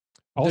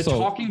also, the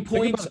talking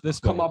points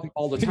come up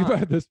all the time. Think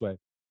about it this way.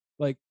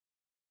 Like,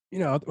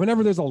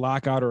 whenever there's a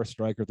lockout or a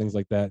strike or things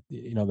like that,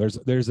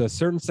 there's a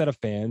certain set of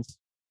fans,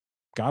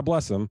 God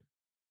bless them,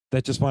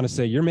 that just want to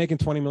say, you're making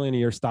 $20 million a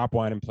year, stop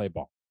whining and play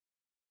ball.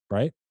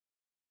 Right?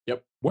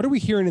 Yep. What are we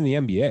hearing in the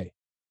NBA?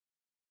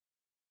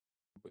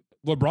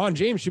 LeBron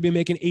James should be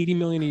making $80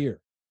 million a year.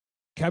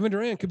 Kevin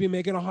Durant could be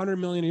making $100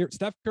 million a year.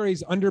 Steph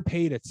Curry's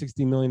underpaid at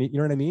 $60 million. You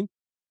know what I mean?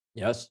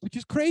 Yes. Which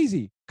is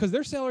crazy because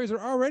their salaries are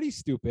already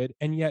stupid.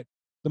 And yet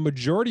the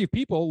majority of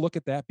people look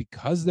at that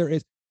because there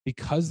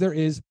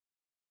is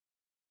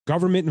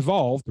government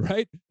involved,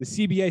 right? The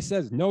CBA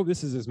says, no,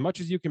 this is as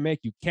much as you can make.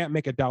 You can't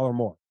make $1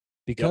 more.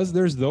 Because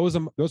there's those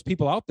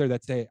people out there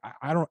that say,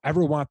 I don't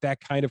ever want that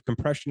kind of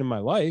compression in my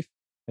life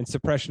and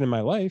suppression in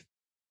my life.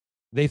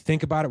 They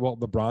think about it, well,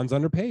 LeBron's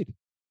underpaid.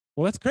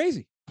 Well, that's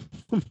crazy.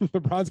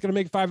 LeBron's going to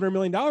make $500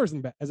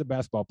 million as a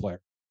basketball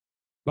player.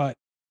 But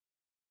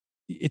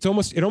it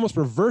almost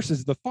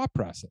reverses the thought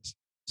process.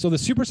 So the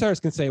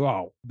superstars can say,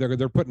 well,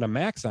 they're putting a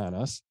max on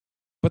us,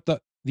 but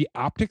the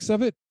optics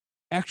of it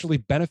actually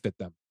benefit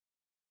them.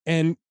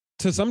 And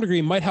to some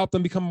degree might help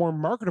them become more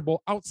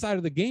marketable outside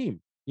of the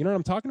game. You know what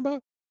I'm talking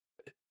about?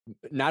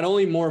 Not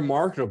only more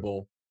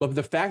marketable, but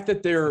the fact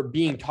that they're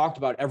being talked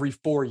about every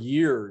 4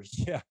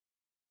 years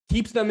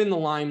keeps them in the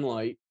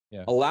limelight,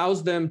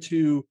 allows them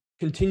to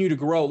continue to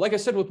grow. Like I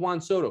said with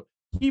Juan Soto,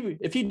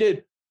 if he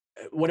did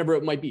whatever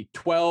it might be,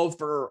 12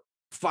 for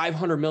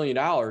 $500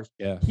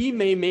 million, he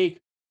may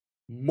make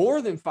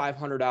more than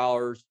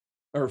 $500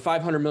 or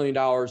 $500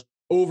 million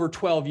over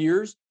 12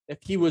 years if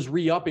he was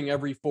re-upping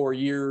every 4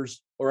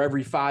 years or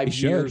every 5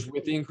 years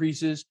with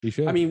increases.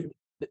 I mean,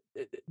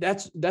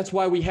 that's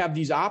why we have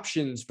these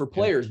options for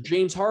players.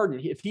 James Harden,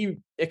 if he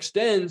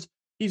extends,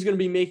 he's going to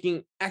be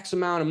making X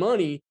amount of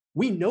money.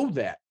 We know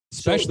that.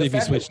 Especially if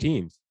you switch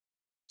teams.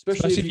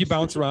 Especially if you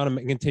bounce around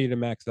and continue to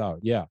max out.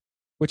 Yeah.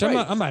 Which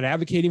I'm not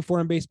advocating for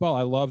in baseball.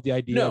 I love the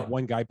idea of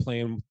one guy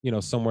playing,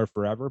 somewhere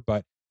forever,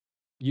 but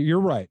you're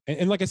right.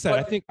 And like I said,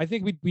 I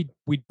think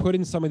we'd put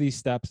in some of these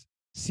steps,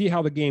 see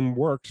how the game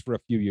works for a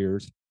few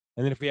years.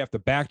 And then if we have to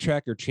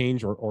backtrack or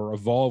change or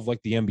evolve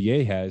like the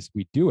NBA has,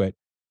 we do it.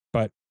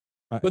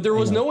 But there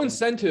was no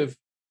incentive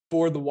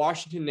for the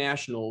Washington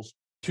Nationals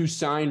to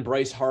sign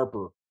Bryce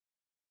Harper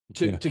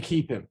to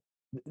keep him.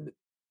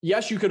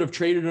 Yes, you could have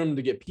traded him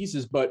to get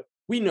pieces, but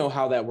we know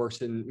how that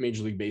works in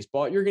Major League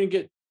Baseball. You're going to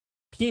get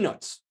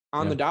peanuts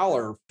on the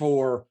dollar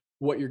for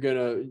what you're going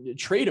to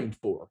trade him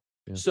for.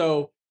 Yeah.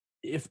 So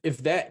if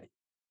that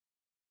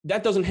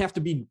doesn't have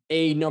to be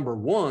a number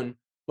one,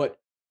 but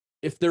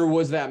if there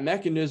was that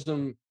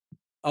mechanism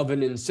of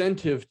an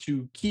incentive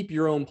to keep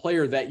your own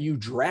player that you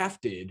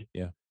drafted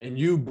and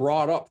you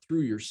brought up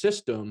through your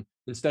system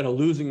instead of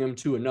losing them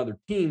to another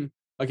team,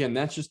 again,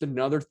 that's just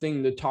another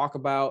thing to talk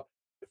about.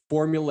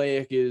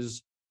 Formulaic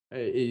is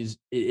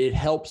it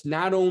helps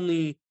not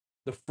only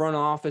the front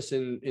office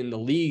in the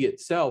league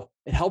itself,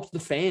 it helps the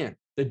fan.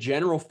 The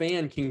general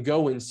fan can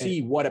go and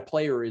see what a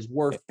player is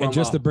worth. And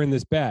just to bring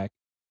this back,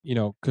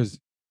 because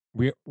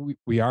we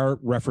are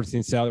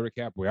referencing salary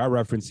cap, we are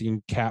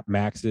referencing cap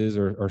maxes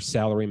or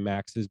salary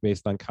maxes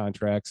based on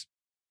contracts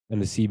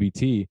and the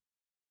CBT.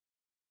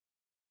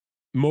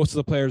 Most of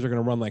the players are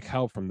going to run like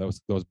hell from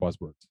those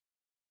buzzwords.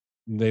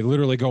 They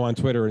literally go on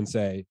Twitter and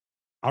say,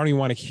 "I don't even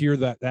want to hear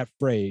that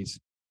phrase,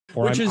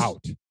 or I'm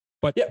out."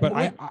 But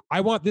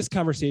I want this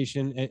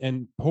conversation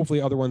and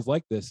hopefully other ones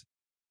like this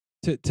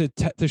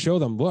to show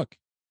them, look,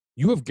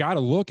 you have got to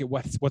look at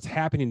what's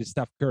happening to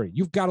Steph Curry.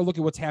 You've got to look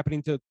at what's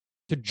happening to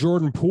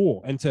Jordan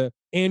Poole and to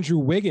Andrew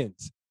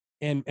Wiggins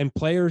and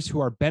players who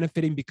are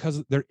benefiting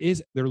because there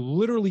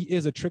literally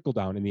is a trickle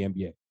down in the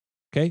NBA.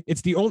 Okay.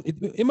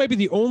 It might be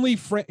the only,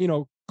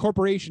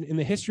 corporation in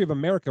the history of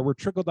America where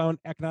trickle down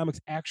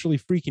economics actually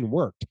freaking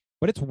worked,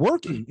 but it's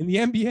working in the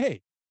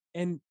NBA,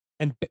 and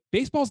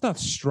baseball's not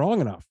strong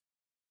enough,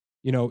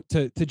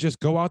 to just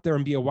go out there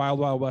and be a wild,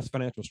 wild west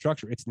financial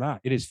structure. It's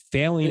not. It is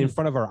failing in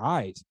front of our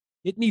eyes.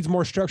 It needs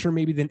more structure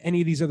maybe than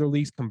any of these other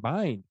leagues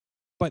combined.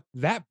 But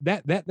that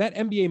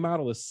NBA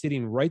model is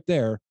sitting right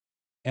there,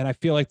 and I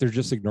feel like they're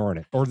just ignoring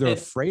it, or they're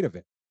afraid of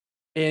it.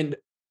 And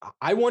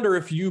I wonder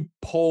if you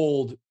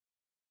polled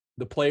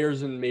the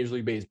players in Major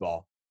League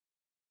Baseball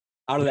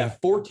out of that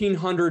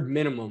 1,400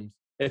 minimums,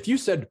 if you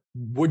said,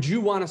 "Would you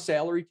want a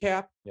salary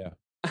cap?" Yeah,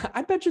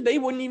 I bet you they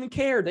wouldn't even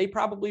care. They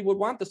probably would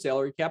want the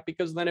salary cap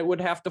because then it would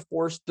have to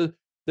force the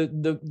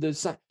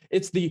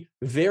it's the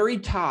very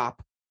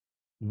top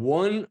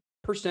 1%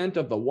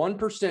 of the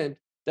 1%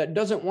 that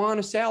doesn't want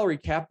a salary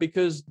cap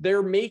because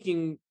they're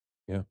making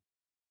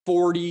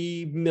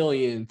 40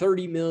 million,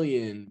 30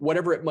 million,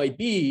 whatever it might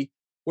be,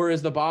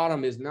 whereas the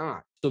bottom is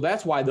not. So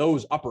that's why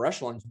those upper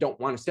echelons don't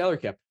want a salary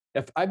cap.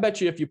 I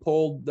bet you if you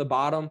polled the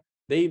bottom,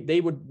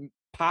 they would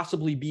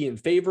possibly be in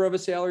favor of a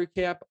salary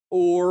cap,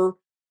 or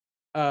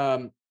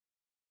can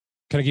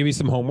I give you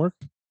some homework?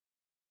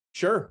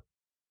 Sure.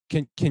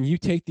 Can you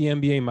take the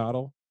NBA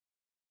model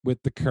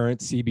with the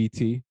current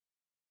CBT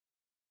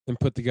and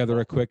put together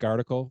a quick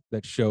article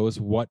that shows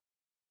what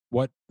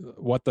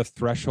the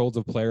thresholds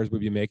of players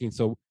would be making?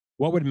 So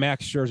what would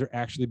Max Scherzer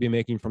actually be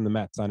making from the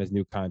Mets on his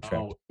new contract?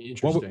 Oh,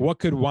 interesting. What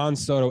could Juan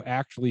Soto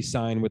actually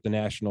sign with the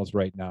Nationals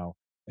right now?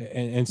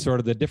 And sort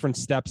of the different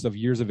steps of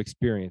years of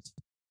experience.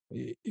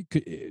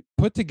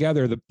 Put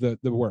together the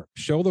work,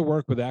 show the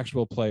work with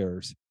actual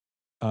players,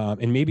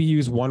 and maybe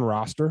use one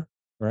roster,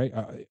 right?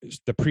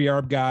 The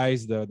pre-arb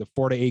guys, the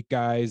 4 to 8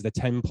 guys, the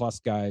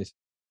 10+ guys.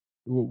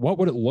 What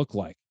would it look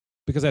like?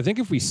 Because I think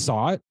if we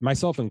saw it,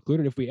 myself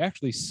included, if we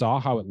actually saw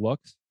how it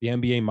looks, the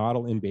NBA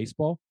model in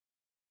baseball,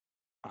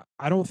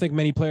 I don't think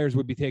many players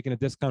would be taking a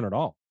discount at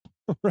all,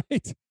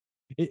 right?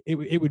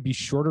 It would be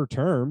shorter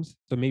terms.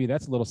 So maybe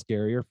that's a little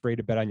scarier, afraid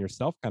to bet on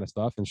yourself kind of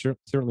stuff. And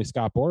certainly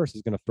Scott Boras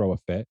is going to throw a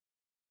fit.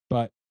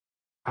 But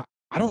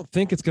I don't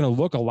think it's going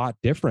to look a lot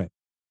different,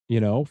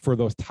 for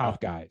those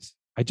top guys.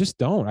 I just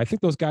don't. I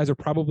think those guys are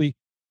probably,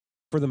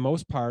 for the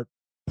most part,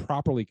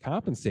 properly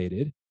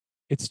compensated.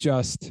 It's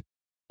just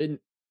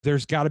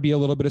there's got to be a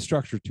little bit of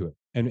structure to it.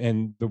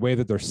 And the way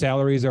that their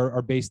salaries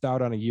are based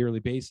out on a yearly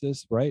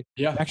basis, right?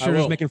 Yeah. Max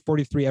Scherzer's making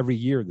 43 every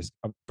year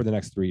for the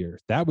next 3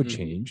 years. That would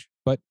change.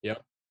 But,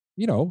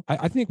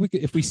 I think we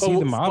could, if we see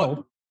the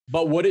model.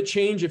 But would it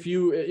change if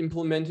you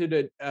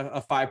implemented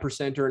a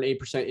 5% or an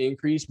 8%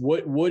 increase?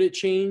 Would it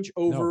change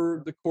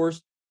over the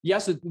course?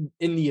 Yes,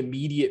 in the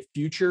immediate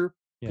future,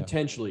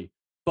 potentially.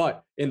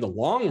 But in the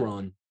long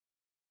run,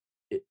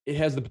 it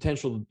has the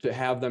potential to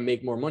have them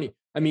make more money.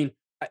 I mean,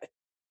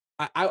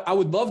 I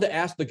would love to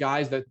ask the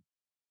guys that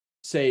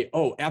say,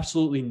 "Oh,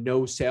 absolutely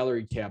no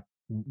salary cap."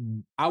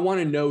 I want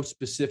to know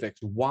specifics.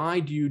 Why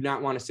do you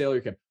not want a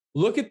salary cap?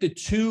 Look at the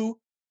two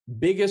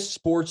biggest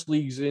sports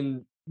leagues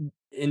in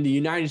the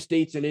United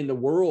States and in the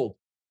world.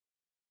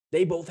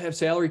 They both have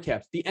salary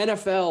caps. The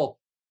NFL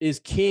is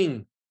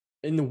king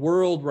in the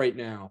world right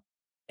now,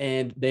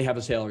 and they have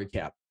a salary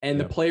cap. And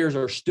the players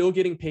are still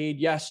getting paid.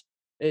 Yes,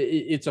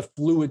 it's a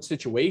fluid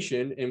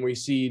situation, and we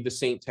see the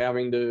Saints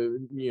having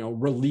to,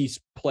 release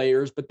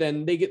players, but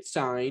then they get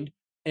signed,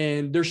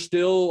 and they're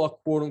still a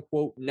quote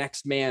unquote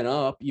next man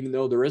up, even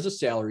though there is a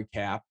salary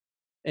cap.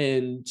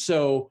 And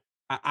so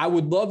I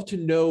would love to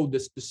know the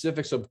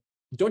specifics of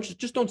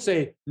don't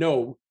say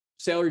no.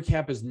 Salary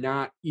cap is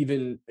not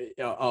even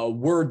a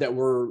word that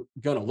we're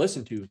going to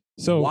listen to.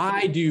 So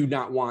why do you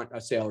not want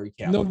a salary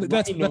cap? No,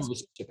 that's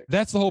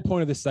the whole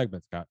point of this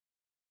segment, Scott,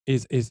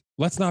 is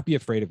let's not be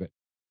afraid of it.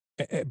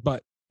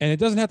 And it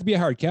doesn't have to be a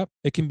hard cap.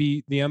 It can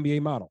be the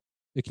NBA model.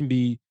 It can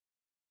be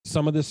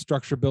some of this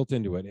structure built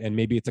into it. And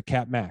maybe it's a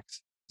cap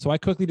max. So I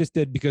quickly just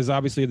did, because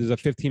obviously there's a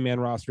 15-man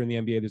roster in the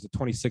NBA. There's a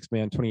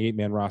 26-man,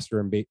 28-man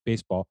roster in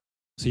baseball.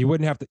 So you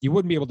wouldn't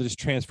be able to just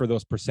transfer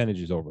those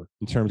percentages over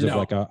in terms of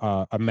like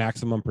a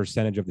maximum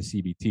percentage of the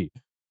CBT.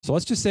 So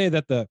let's just say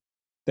that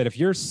if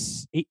you're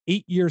 8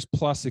 years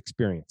plus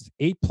experience,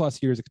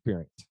 8+ years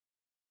experience,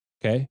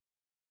 okay,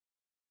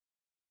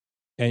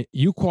 and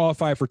you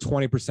qualify for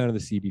 20% of the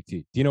CBT,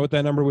 do you know what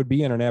that number would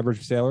be on an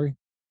average salary?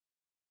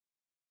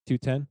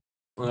 210?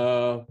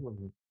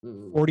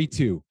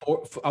 42. I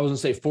was going to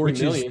say 40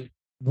 million.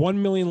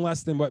 1 million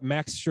less than what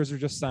Max Scherzer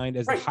just signed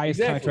as the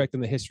highest contract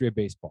in the history of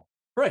baseball.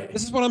 Right.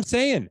 This is what I'm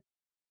saying.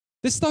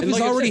 This stuff is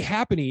already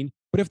happening.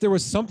 But if there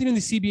was something in the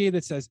CBA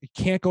that says it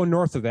can't go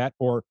north of that,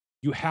 or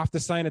you have to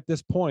sign at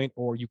this point,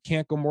 or you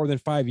can't go more than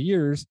 5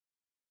 years,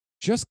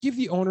 just give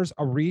the owners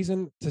a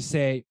reason to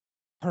say,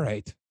 all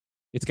right,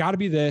 it's got to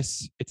be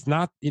this. It's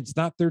not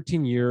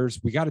 13 years.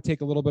 We got to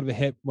take a little bit of a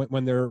hit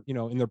when they're,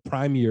 in their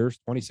prime years,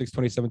 26,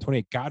 27,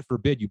 28. God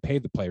forbid you pay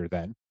the player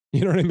then.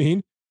 You know what I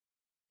mean?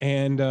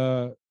 And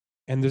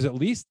there's at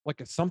least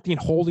like something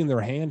holding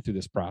their hand through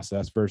this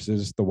process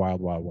versus the wild,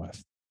 wild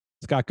west.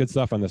 It's got good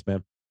stuff on this,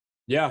 man.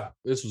 Yeah,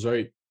 this was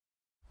great.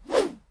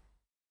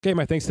 Okay,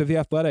 my thanks to The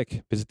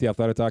Athletic. Visit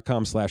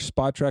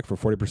theathletic.com/SpotTrack for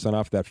 40%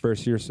 off that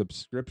first year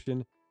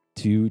subscription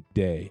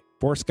today.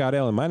 For Scott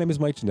Allen, my name is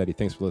Mike Ginnitti.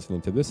 Thanks for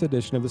listening to this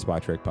edition of the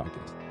Spot Track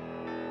Podcast.